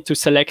first need to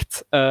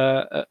select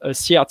a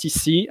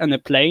CRTC and a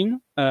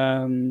plane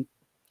I'm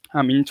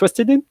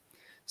interested in.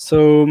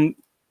 So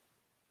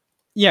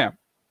yeah,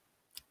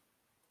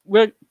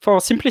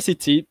 for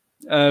simplicity,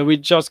 we're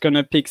just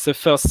gonna pick the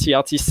first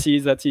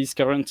CRTC that is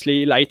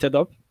currently lighted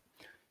up.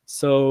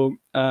 So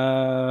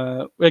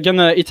we're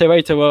gonna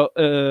iterate over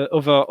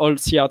all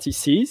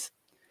CRTCs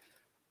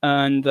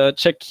and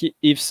check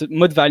if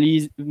mode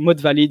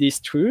valid is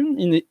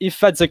true. If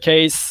that's the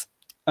case,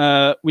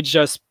 we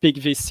just pick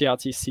this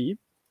CRTC.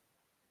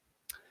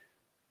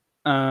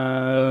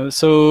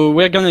 So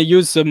we're gonna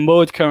use the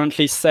mode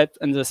currently set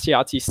and the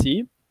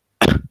CRTC.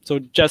 So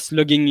just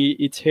logging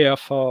it here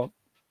for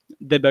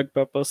debug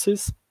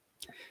purposes.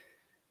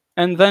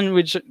 And then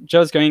we're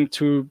just going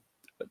to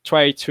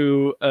try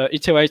to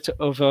iterate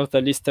over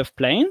the list of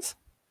planes,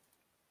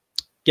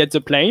 get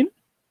the plane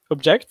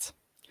object,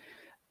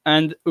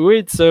 and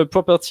read the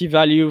property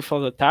value for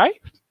the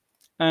type,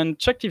 and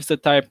check if the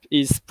type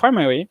is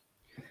primary.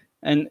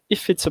 And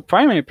if it's a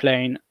primary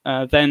plane,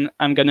 then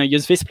I'm going to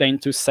use this plane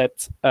to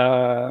set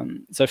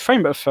the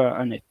frame buffer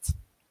on it.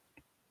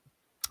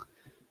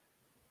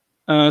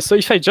 So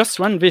if I just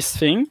run this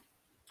thing,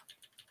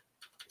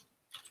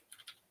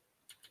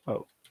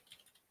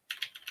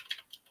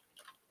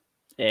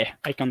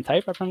 I can't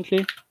type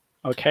apparently.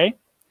 Okay.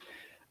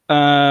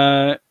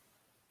 I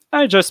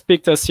just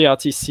picked a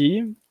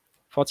CRTC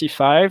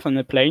 45 on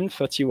a plane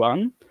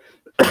 31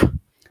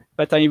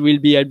 that I will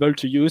be able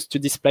to use to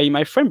display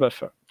my frame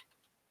buffer.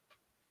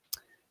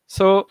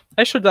 So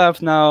I should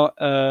have now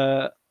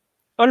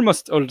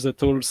almost all the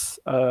tools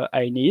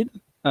I need.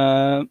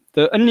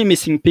 The only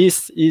missing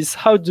piece is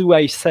how do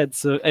I set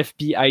the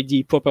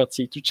FBID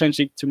property to change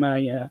it to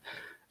my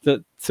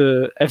the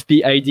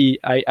FBID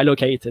I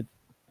allocated.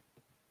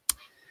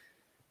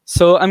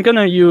 So I'm going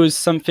to use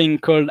something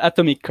called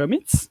atomic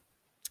commits.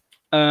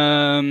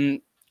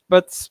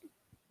 But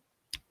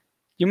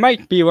you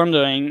might be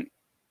wondering,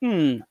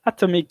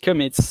 atomic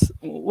commits,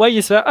 why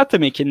is there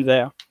atomic in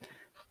there?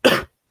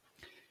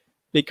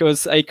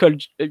 Because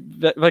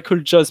that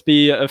could just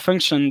be a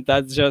function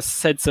that just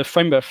sets the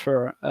frame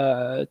buffer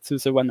to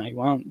the one I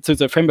want, to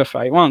the frame buffer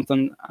I want,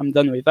 and I'm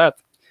done with that.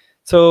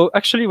 So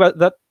actually,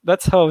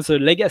 that's how the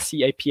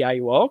legacy API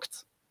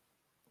worked,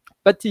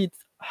 but it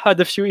had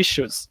a few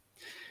issues.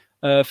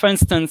 For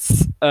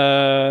instance,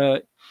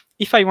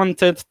 if I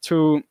wanted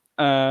to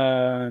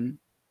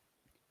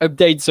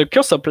update the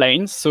cursor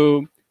plane,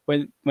 so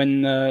when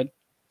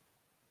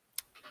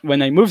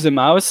I move the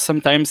mouse,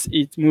 sometimes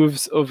it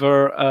moves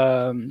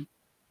over.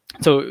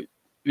 So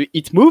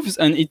it moves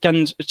and it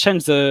can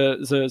change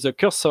the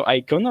cursor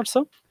icon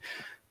also.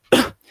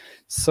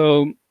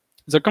 So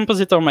the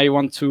compositor might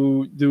want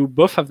to do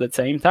both at the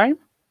same time.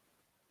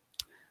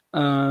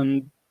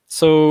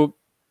 So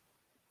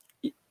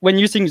when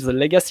using the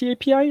legacy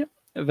API,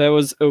 there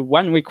was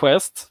one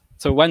request,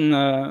 so one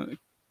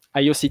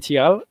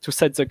IOCTL to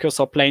set the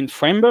cursor plane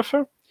frame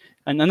buffer,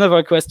 and another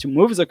request to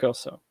move the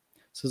cursor.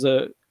 So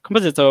the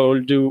compositor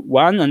will do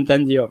one and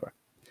then the other.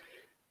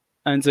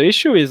 And the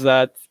issue is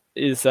that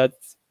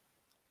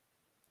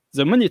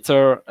the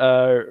monitor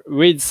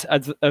reads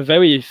at a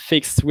very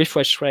fixed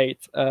refresh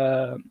rate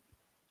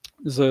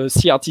the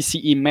CRTC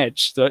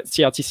image, the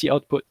CRTC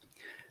output.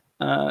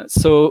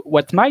 So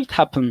what might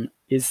happen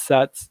is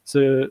that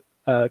the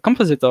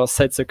compositor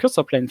sets the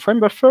cursor plane frame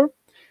buffer,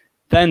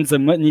 then the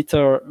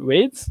monitor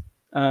reads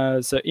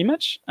the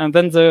image, and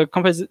then the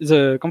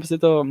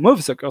compositor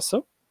moves the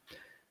cursor.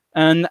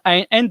 And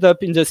I end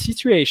up in the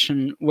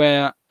situation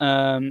where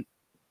the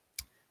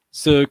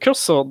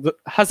cursor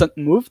hasn't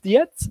moved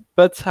yet,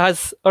 but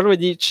has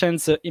already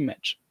changed the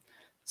image.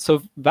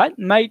 So that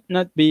might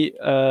not be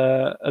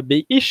a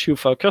big issue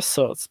for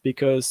cursors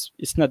because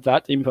it's not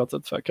that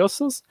important for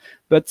cursors.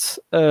 But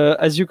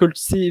as you could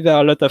see, there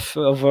are a lot of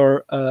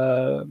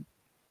other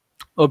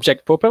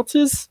object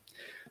properties.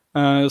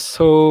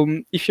 So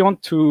if you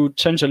want to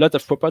change a lot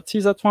of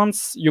properties at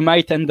once, you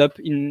might end up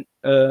in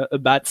a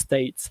bad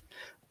state.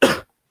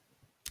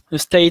 A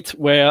state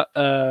where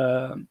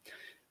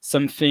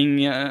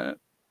something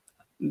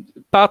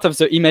part of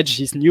the image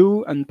is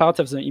new and part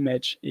of the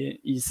image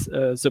is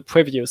the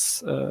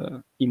previous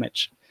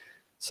image.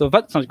 So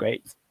that's not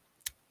great.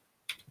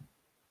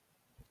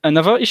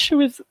 Another issue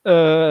with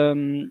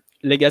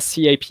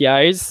legacy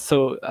APIs,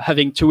 so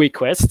having two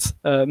requests,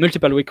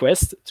 multiple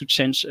requests to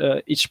change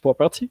each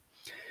property,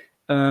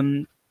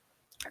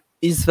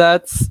 is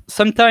that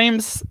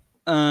sometimes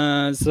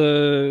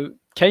the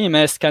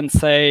KMS can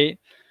say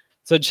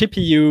the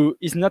GPU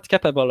is not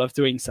capable of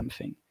doing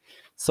something.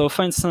 So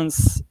for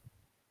instance,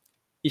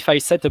 if I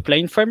set a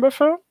plane frame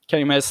buffer,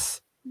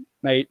 KMS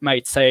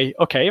might say,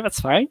 okay,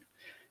 that's fine.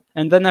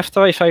 And then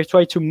after, if I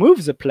try to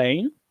move the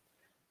plane,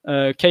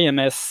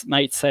 KMS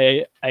might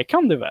say, I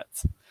can't do that.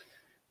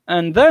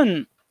 And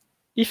then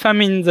if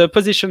I'm in the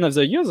position of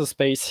the user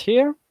space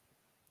here,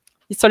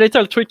 it's a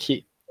little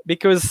tricky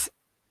because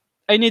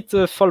I need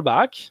to fall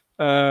back.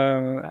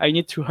 I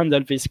need to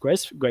handle this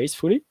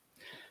gracefully.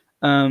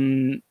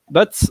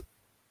 But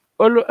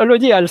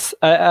already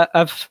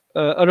I've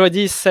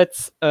already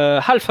set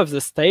half of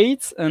the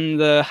states, and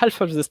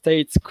half of the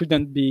states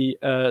couldn't be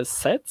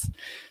set.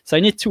 So I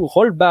need to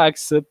roll back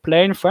the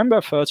plane frame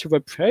buffer to the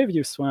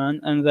previous one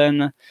and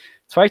then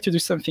try to do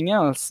something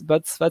else.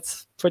 But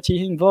that's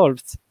pretty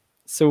involved.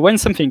 So when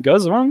something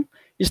goes wrong,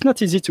 it's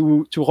not easy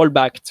to roll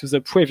back to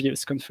the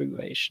previous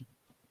configuration.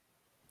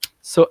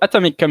 So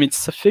atomic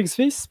commits fix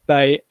this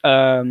by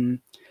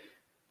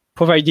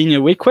providing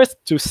a request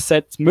to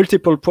set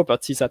multiple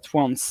properties at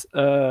once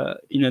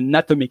in an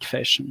atomic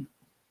fashion,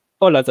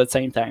 all at the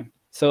same time.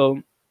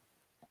 So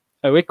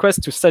a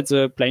request to set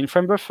the plane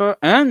frame buffer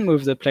and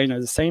move the plane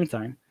at the same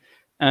time.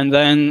 And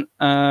then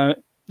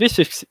this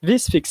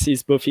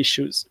fixes both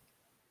issues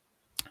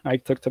I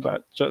talked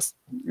about just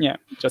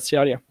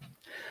earlier.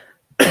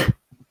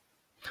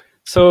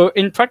 So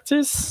in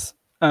practice,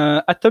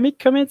 atomic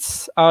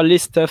commits are a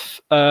list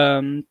of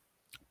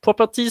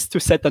properties to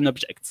set an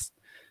object.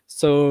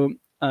 So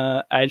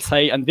I'll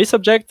say on this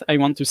object, I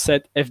want to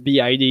set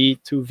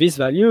FBID to this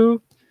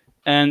value,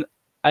 and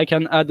I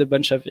can add a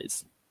bunch of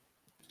these.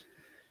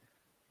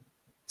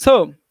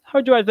 So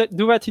how do I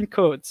do that in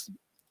code?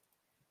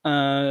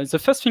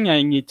 The first thing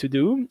I need to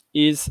do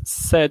is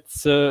set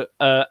the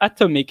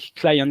atomic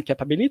client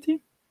capability.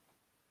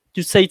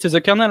 to say to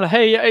the kernel,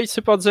 hey, I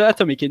support the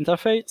atomic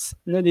interface,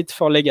 no need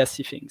for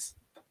legacy things.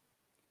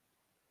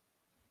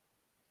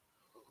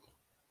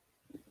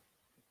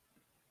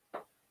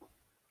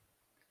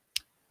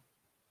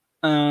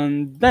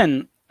 And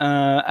then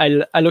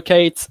I'll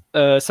allocate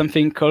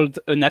something called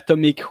an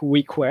atomic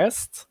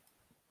request.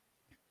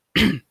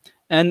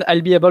 And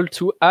I'll be able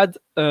to add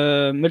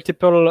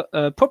multiple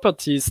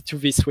properties to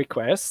this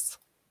request.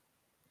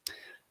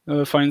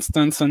 For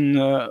instance, an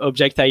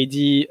object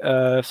ID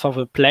for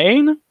the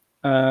plane.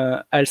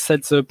 I'll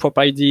set the prop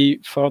ID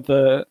for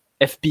the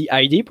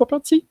FBID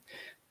property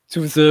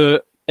to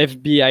the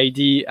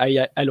FBID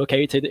I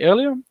allocated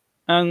earlier.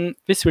 And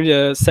this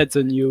will set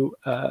the new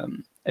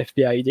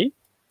FBID.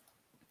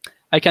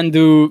 I can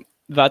do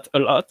that a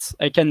lot.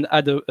 I can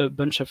add a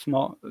bunch of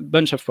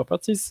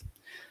properties.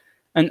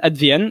 And at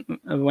the end,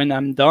 when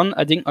I'm done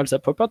adding all the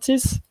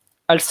properties,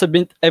 I'll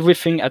submit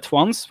everything at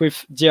once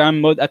with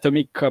DRM mode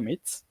atomic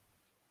commit,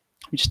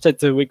 which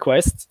sets the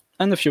request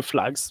and a few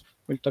flags.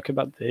 We'll talk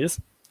about this.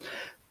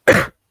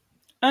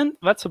 And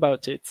that's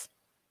about it.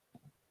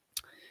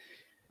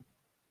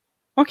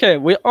 OK,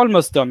 we're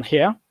almost done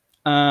here.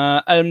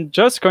 I'm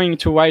just going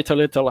to write a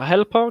little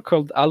helper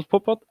called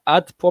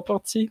add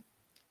property,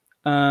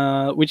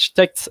 which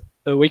takes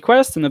a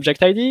request, an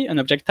object ID, an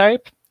object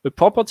type, a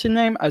property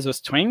name as a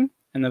string,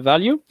 and a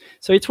value.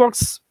 So it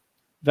works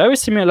very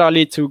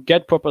similarly to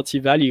get property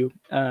value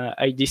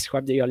I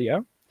described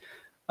earlier.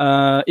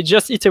 It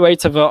just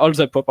iterates over all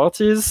the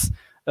properties,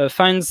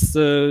 finds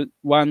the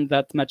one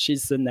that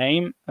matches the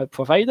name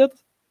provided,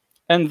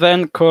 and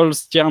then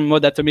calls DRM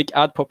mode atomic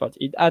add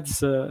property. It adds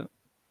the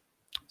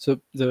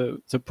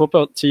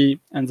property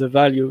and the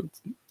value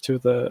to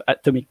the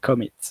atomic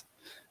commit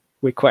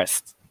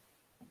request.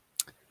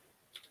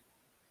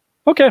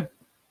 OK.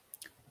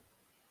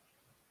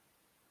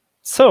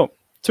 So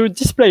to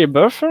display a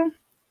buffer,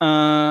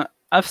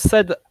 I've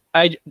said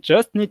I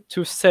just need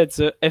to set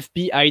the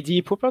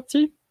FBID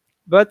property,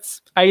 but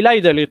I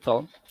lied a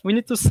little. We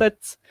need to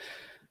set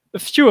a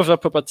few other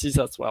properties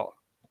as well.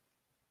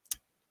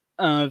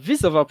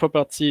 These other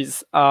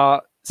properties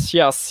are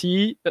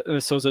CRC,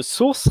 so the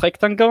source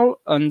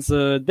rectangle and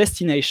the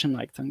destination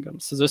rectangle.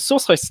 So the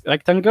source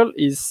rectangle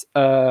is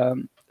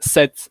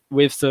set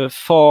with the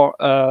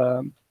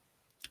 4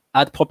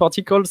 add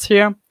property calls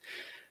here.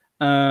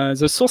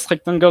 The source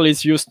rectangle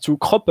is used to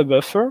crop a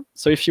buffer.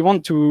 So if you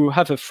want to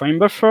have a frame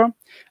buffer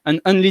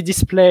and only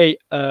display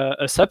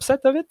a subset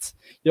of it,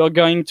 you're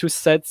going to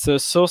set the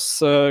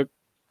source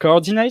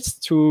coordinates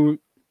to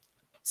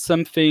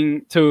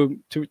something to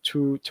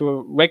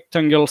a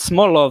rectangle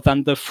smaller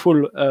than the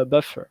full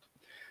buffer.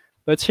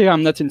 But here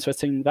I'm not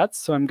interested in that,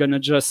 so I'm going to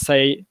just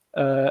say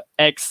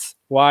x,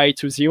 y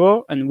to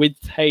 0 and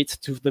width height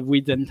to the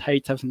width and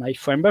height of my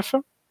frame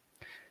buffer.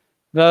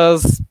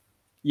 There's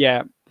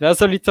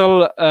a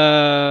little,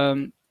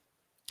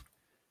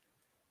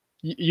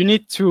 you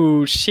need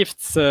to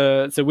shift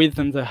the width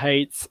and the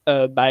height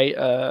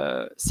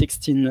by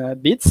 16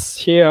 bits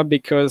here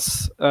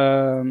because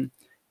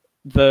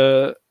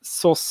the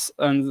source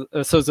and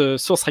so the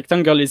source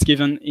rectangle is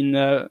given in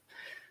a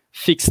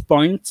fixed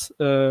point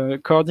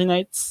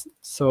coordinates.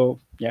 So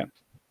yeah,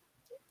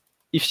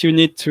 if you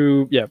need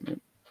to,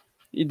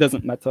 it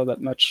doesn't matter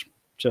that much,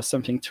 just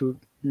something to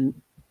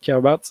care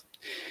about.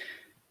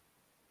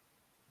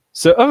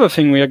 The other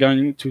thing we are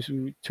going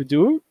to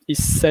do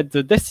is set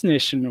the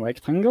destination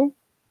rectangle.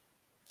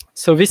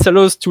 So this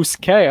allows to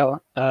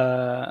scale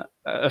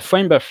a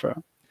frame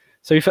buffer.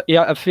 So if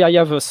I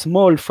have a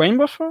small frame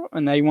buffer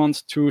and I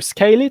want to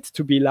scale it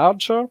to be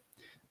larger,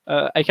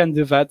 I can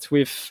do that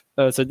with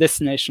the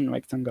destination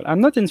rectangle. I'm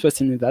not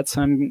interested in that,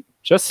 so I'm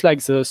just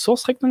like the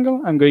source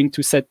rectangle, I'm going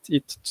to set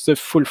it to the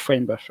full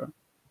frame buffer.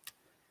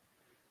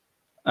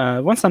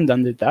 Once I'm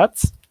done with that,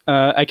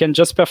 I can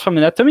just perform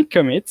an atomic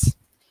commit.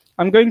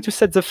 I'm going to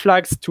set the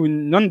flags to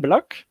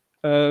non-block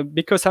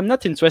because I'm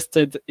not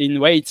interested in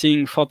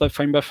waiting for the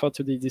frame buffer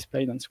to be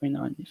displayed on screen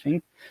or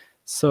anything.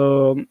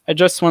 So I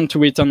just want to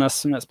return as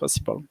soon as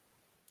possible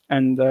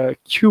and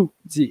queue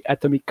the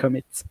atomic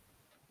commit.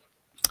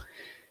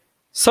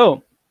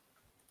 So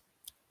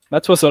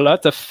that was a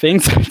lot of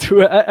things to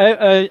do.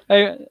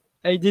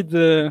 I did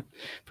the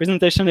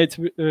presentation.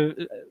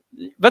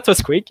 That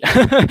was quick.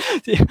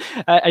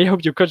 I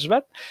hope you caught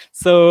that.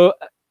 So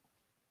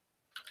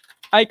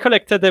I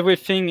collected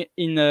everything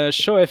in a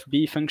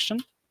showFB function.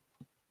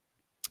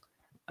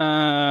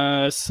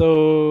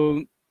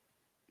 So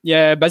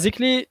yeah,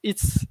 basically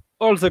it's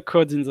all the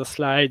code in the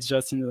slide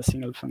just in a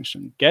single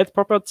function. Get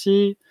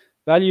property,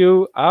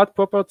 value, add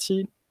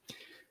property.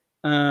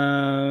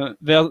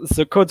 There's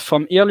the code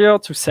from earlier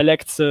to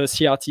select the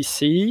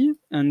CRTC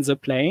and the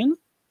plane.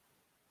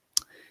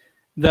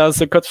 There's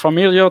the code from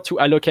earlier to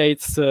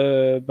allocate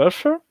the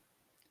buffer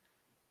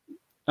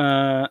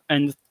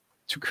and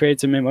to create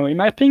the memory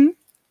mapping.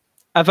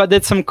 I've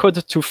added some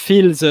code to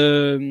fill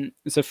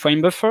the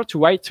frame buffer, to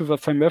write to the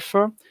frame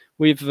buffer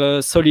with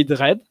solid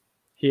red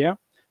here,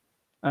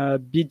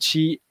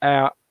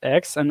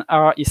 BGRX, and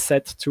R is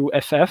set to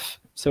FF,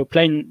 so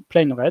plain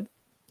red.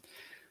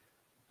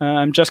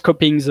 I'm just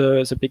copying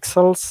the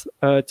pixels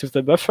to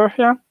the buffer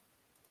here.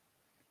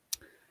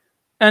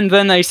 And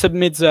then I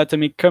submit the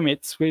atomic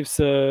commit with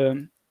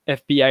the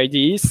FB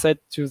ID set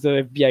to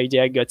the FB ID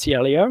I got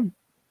earlier.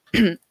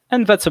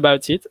 And that's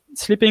about it.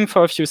 Sleeping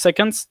for a few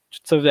seconds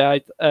so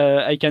that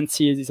I can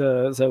see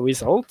the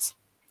results.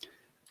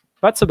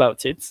 That's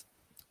about it.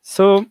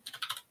 So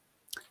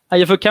I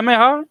have a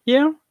camera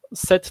here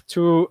set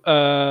to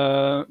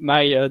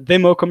my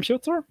demo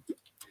computer.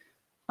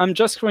 I'm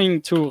just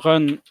going to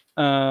run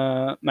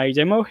my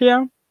demo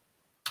here.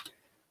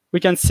 We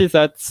can see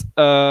that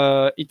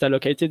it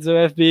allocated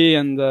the FB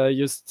and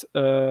used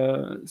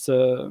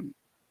the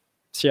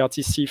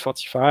CRTC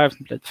 45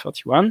 and plate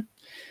 41.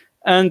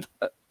 And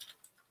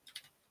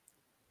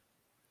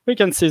we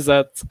can see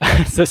that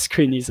the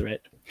screen is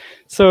red.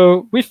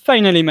 So we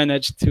finally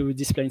managed to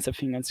display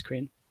something on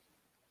screen.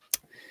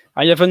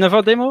 I have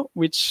another demo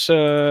which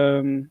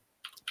animates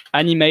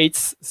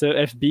the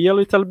FB a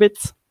little bit.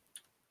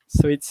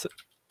 So it's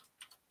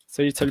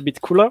a little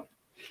bit cooler.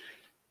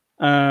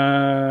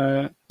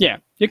 Yeah,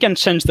 you can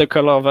change the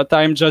color over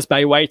time just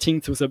by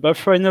writing to the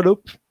buffer in a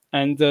loop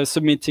and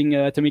submitting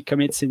atomic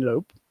commits in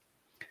loop.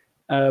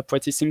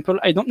 Pretty simple.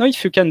 I don't know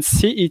if you can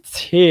see it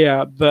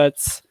here,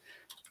 but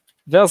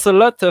there's a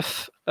lot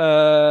of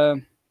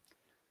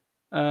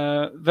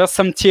there's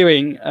some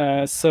tearing.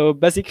 So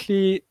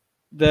basically,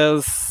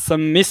 there's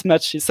some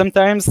mismatches.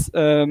 Sometimes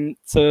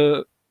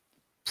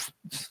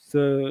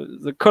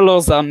the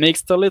colors are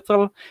mixed a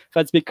little.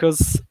 That's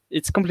because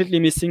it's completely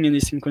missing any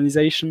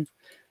synchronization.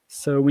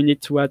 So we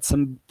need to add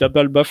some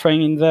double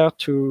buffering in there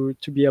to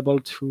be able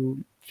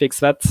to fix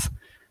that.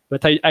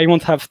 But I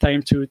won't have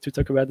time to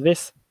talk about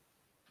this.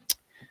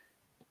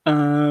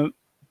 Yeah,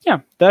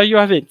 there you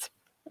have it.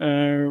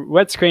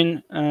 Red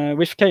screen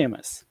with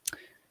KMS.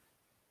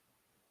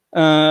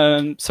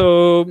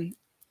 So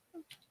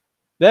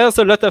there's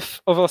a lot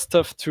of other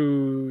stuff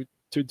to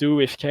do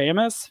with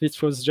KMS.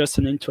 This was just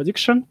an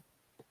introduction.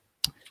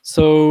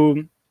 So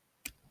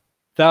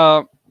there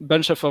are a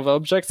bunch of other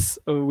objects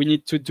we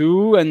need to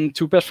do, and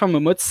to perform a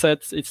mode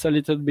set, it's a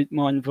little bit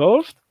more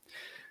involved.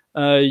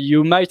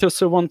 You might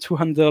also want to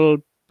handle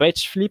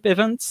page flip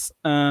events,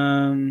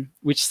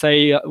 which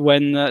say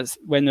when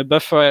a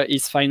buffer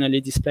is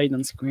finally displayed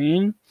on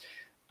screen.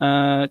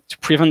 To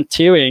prevent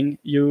tearing,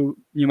 you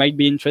might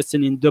be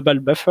interested in double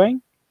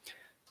buffering.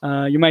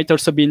 You might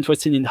also be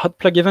interested in hot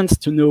plug events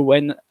to know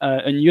when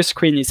a new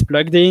screen is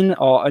plugged in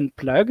or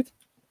unplugged.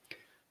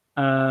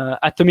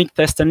 Atomic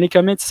test only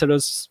commits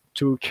allows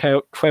to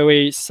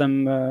query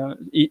some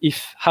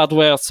if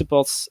hardware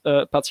supports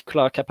a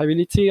particular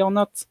capability or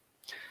not.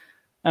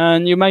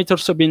 And you might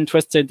also be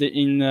interested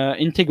in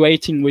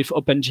integrating with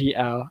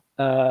OpenGL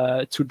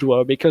to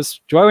draw, because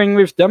drawing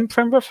with dumb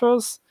frame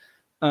buffers,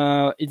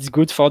 it's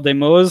good for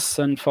demos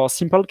and for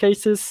simple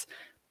cases.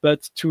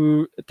 But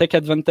to take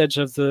advantage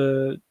of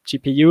the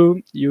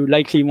GPU, you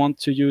likely want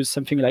to use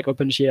something like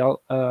OpenGL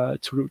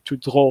to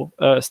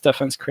draw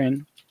stuff on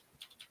screen.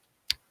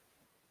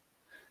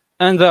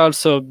 And there are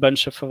also a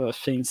bunch of other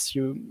things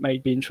you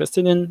might be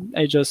interested in.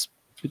 I just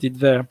put it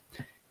there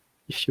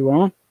if you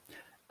want.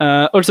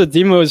 Also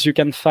demos, you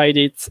can find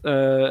it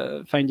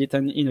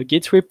in a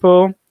Git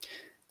repo.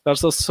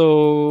 There's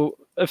also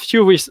a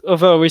few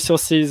other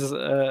resources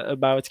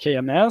about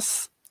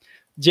KMS.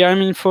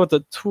 DRM info, the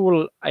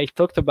tool I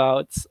talked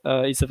about,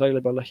 is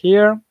available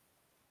here.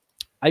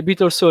 I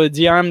built also a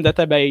DRM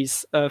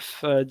database of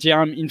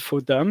DRM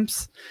info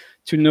dumps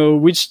to know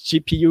which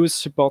GPUs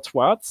support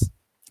what.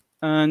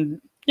 And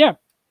yeah,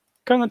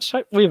 kind of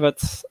check with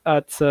it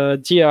at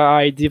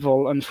DRI,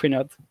 Devil, and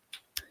Freenode.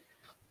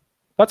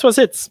 That was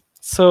it.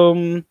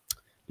 So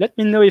let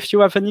me know if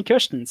you have any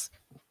questions.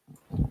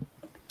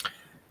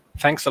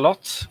 Thanks a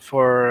lot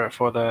for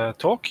the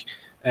talk.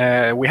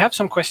 We have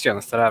some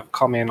questions that have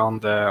come in on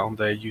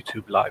the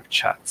YouTube live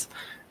chat.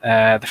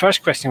 The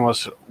first question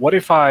was, what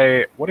if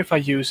I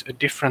use a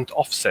different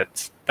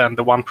offset than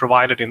the one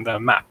provided in the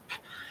map?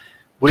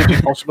 Would it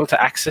be possible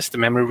to access the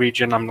memory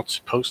region I'm not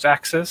supposed to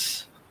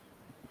access?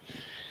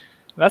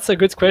 That's a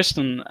good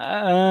question.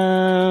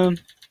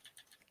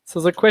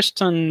 So the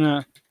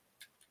question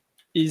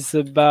is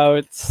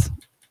about,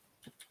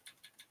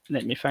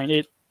 let me find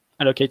it,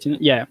 allocating,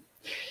 yeah.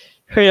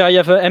 Here I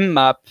have a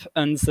mmap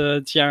and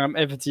the DRM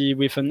FD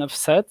with an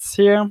offset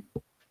here.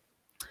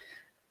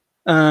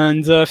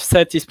 And the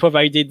offset is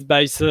provided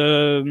by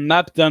the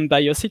map done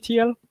by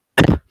OCTL.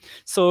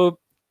 So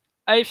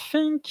I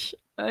think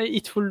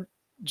it will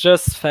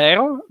just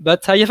fail,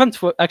 but I haven't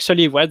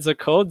actually read the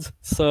code,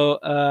 so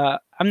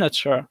I'm not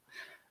sure.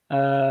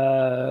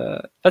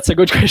 That's a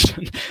good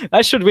question.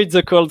 I should read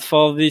the code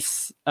for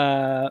this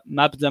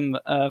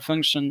mapdum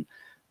function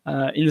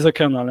in the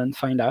kernel and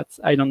find out.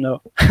 I don't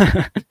know.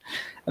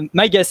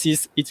 My guess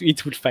is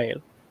it would fail.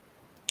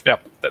 Yeah,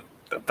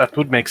 that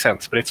would make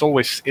sense, but it's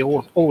always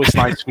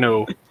nice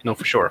to know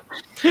for sure.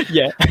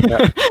 Yeah.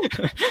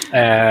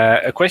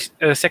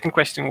 A second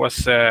question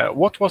was,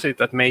 what was it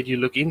that made you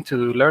look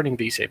into learning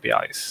these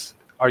APIs?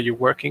 Are you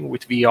working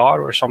with VR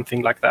or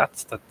something like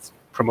that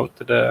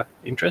promoted the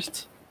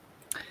interest?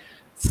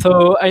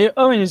 So I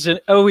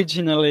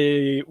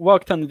originally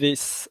worked on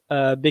this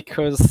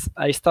because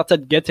I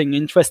started getting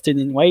interested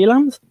in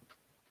Wayland.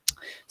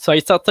 So I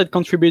started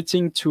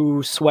contributing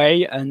to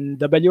Sway and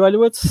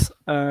WLWoods.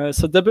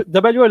 So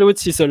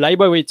WLWoods is a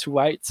library to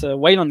write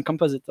Wayland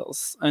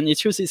compositors, and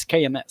it uses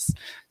KMS.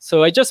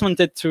 So I just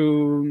wanted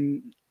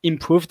to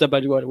improve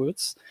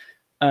WLWoods.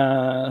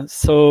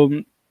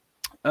 So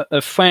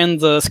a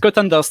friend, Scott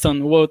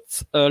Anderson,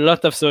 wrote a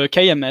lot of the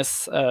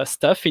KMS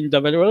stuff in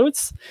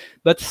WLWoods,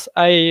 but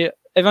I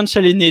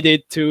eventually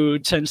needed to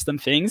change some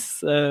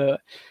things.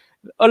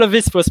 All of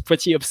this was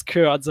pretty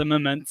obscure at the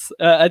moment,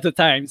 at the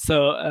time.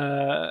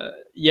 So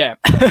yeah,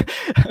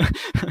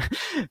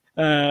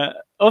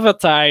 over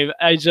time,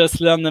 I just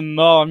learned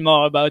more and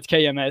more about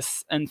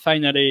KMS, and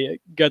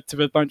finally got to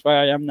the point where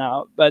I am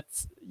now. But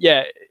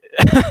yeah,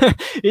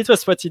 it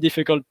was pretty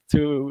difficult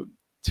to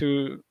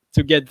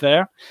get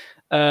there.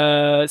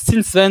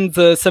 Since then,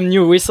 some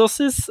new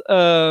resources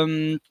are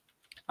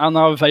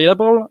now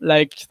available,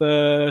 like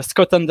the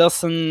Scott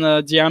Anderson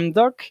DRM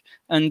doc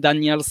and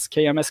Daniel's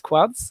KMS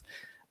quads.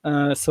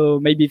 So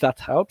maybe that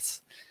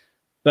helps.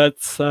 But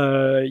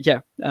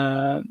yeah,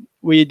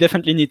 we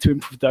definitely need to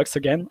improve docs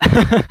again,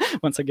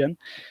 once again.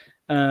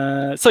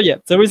 So yeah,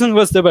 the reason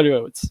was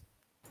WLWoods.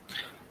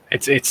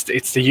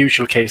 It's the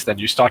usual case that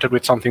you started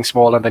with something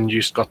small and then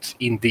you just got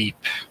in deep.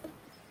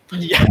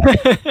 Yeah,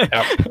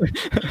 yeah.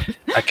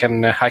 I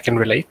can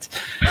relate.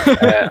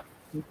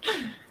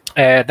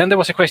 Then there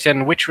was a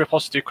question: which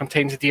repository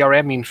contains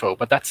DRM info?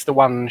 But that's the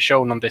one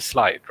shown on this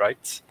slide,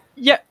 right?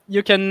 Yeah,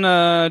 you can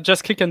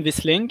just click on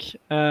this link,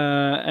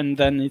 and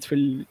then it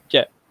will.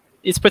 Yeah,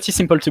 it's pretty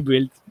simple to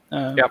build.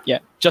 Yeah,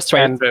 just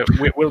try it. And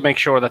we'll make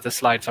sure that the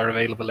slides are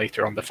available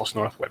later on the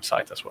foss-north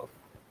website as well.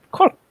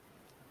 Cool.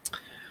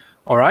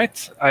 All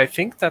right, I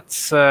think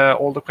that's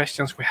all the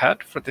questions we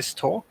had for this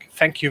talk.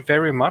 Thank you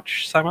very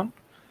much, Simon.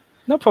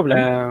 No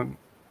problem.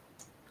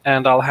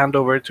 And I'll hand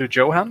over to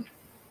Johan.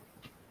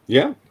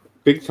 Yeah,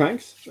 big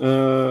thanks. We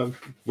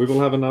will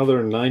have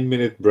another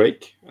 9-minute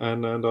break,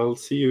 and I'll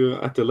see you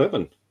at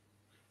 11.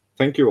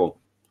 Thank you all.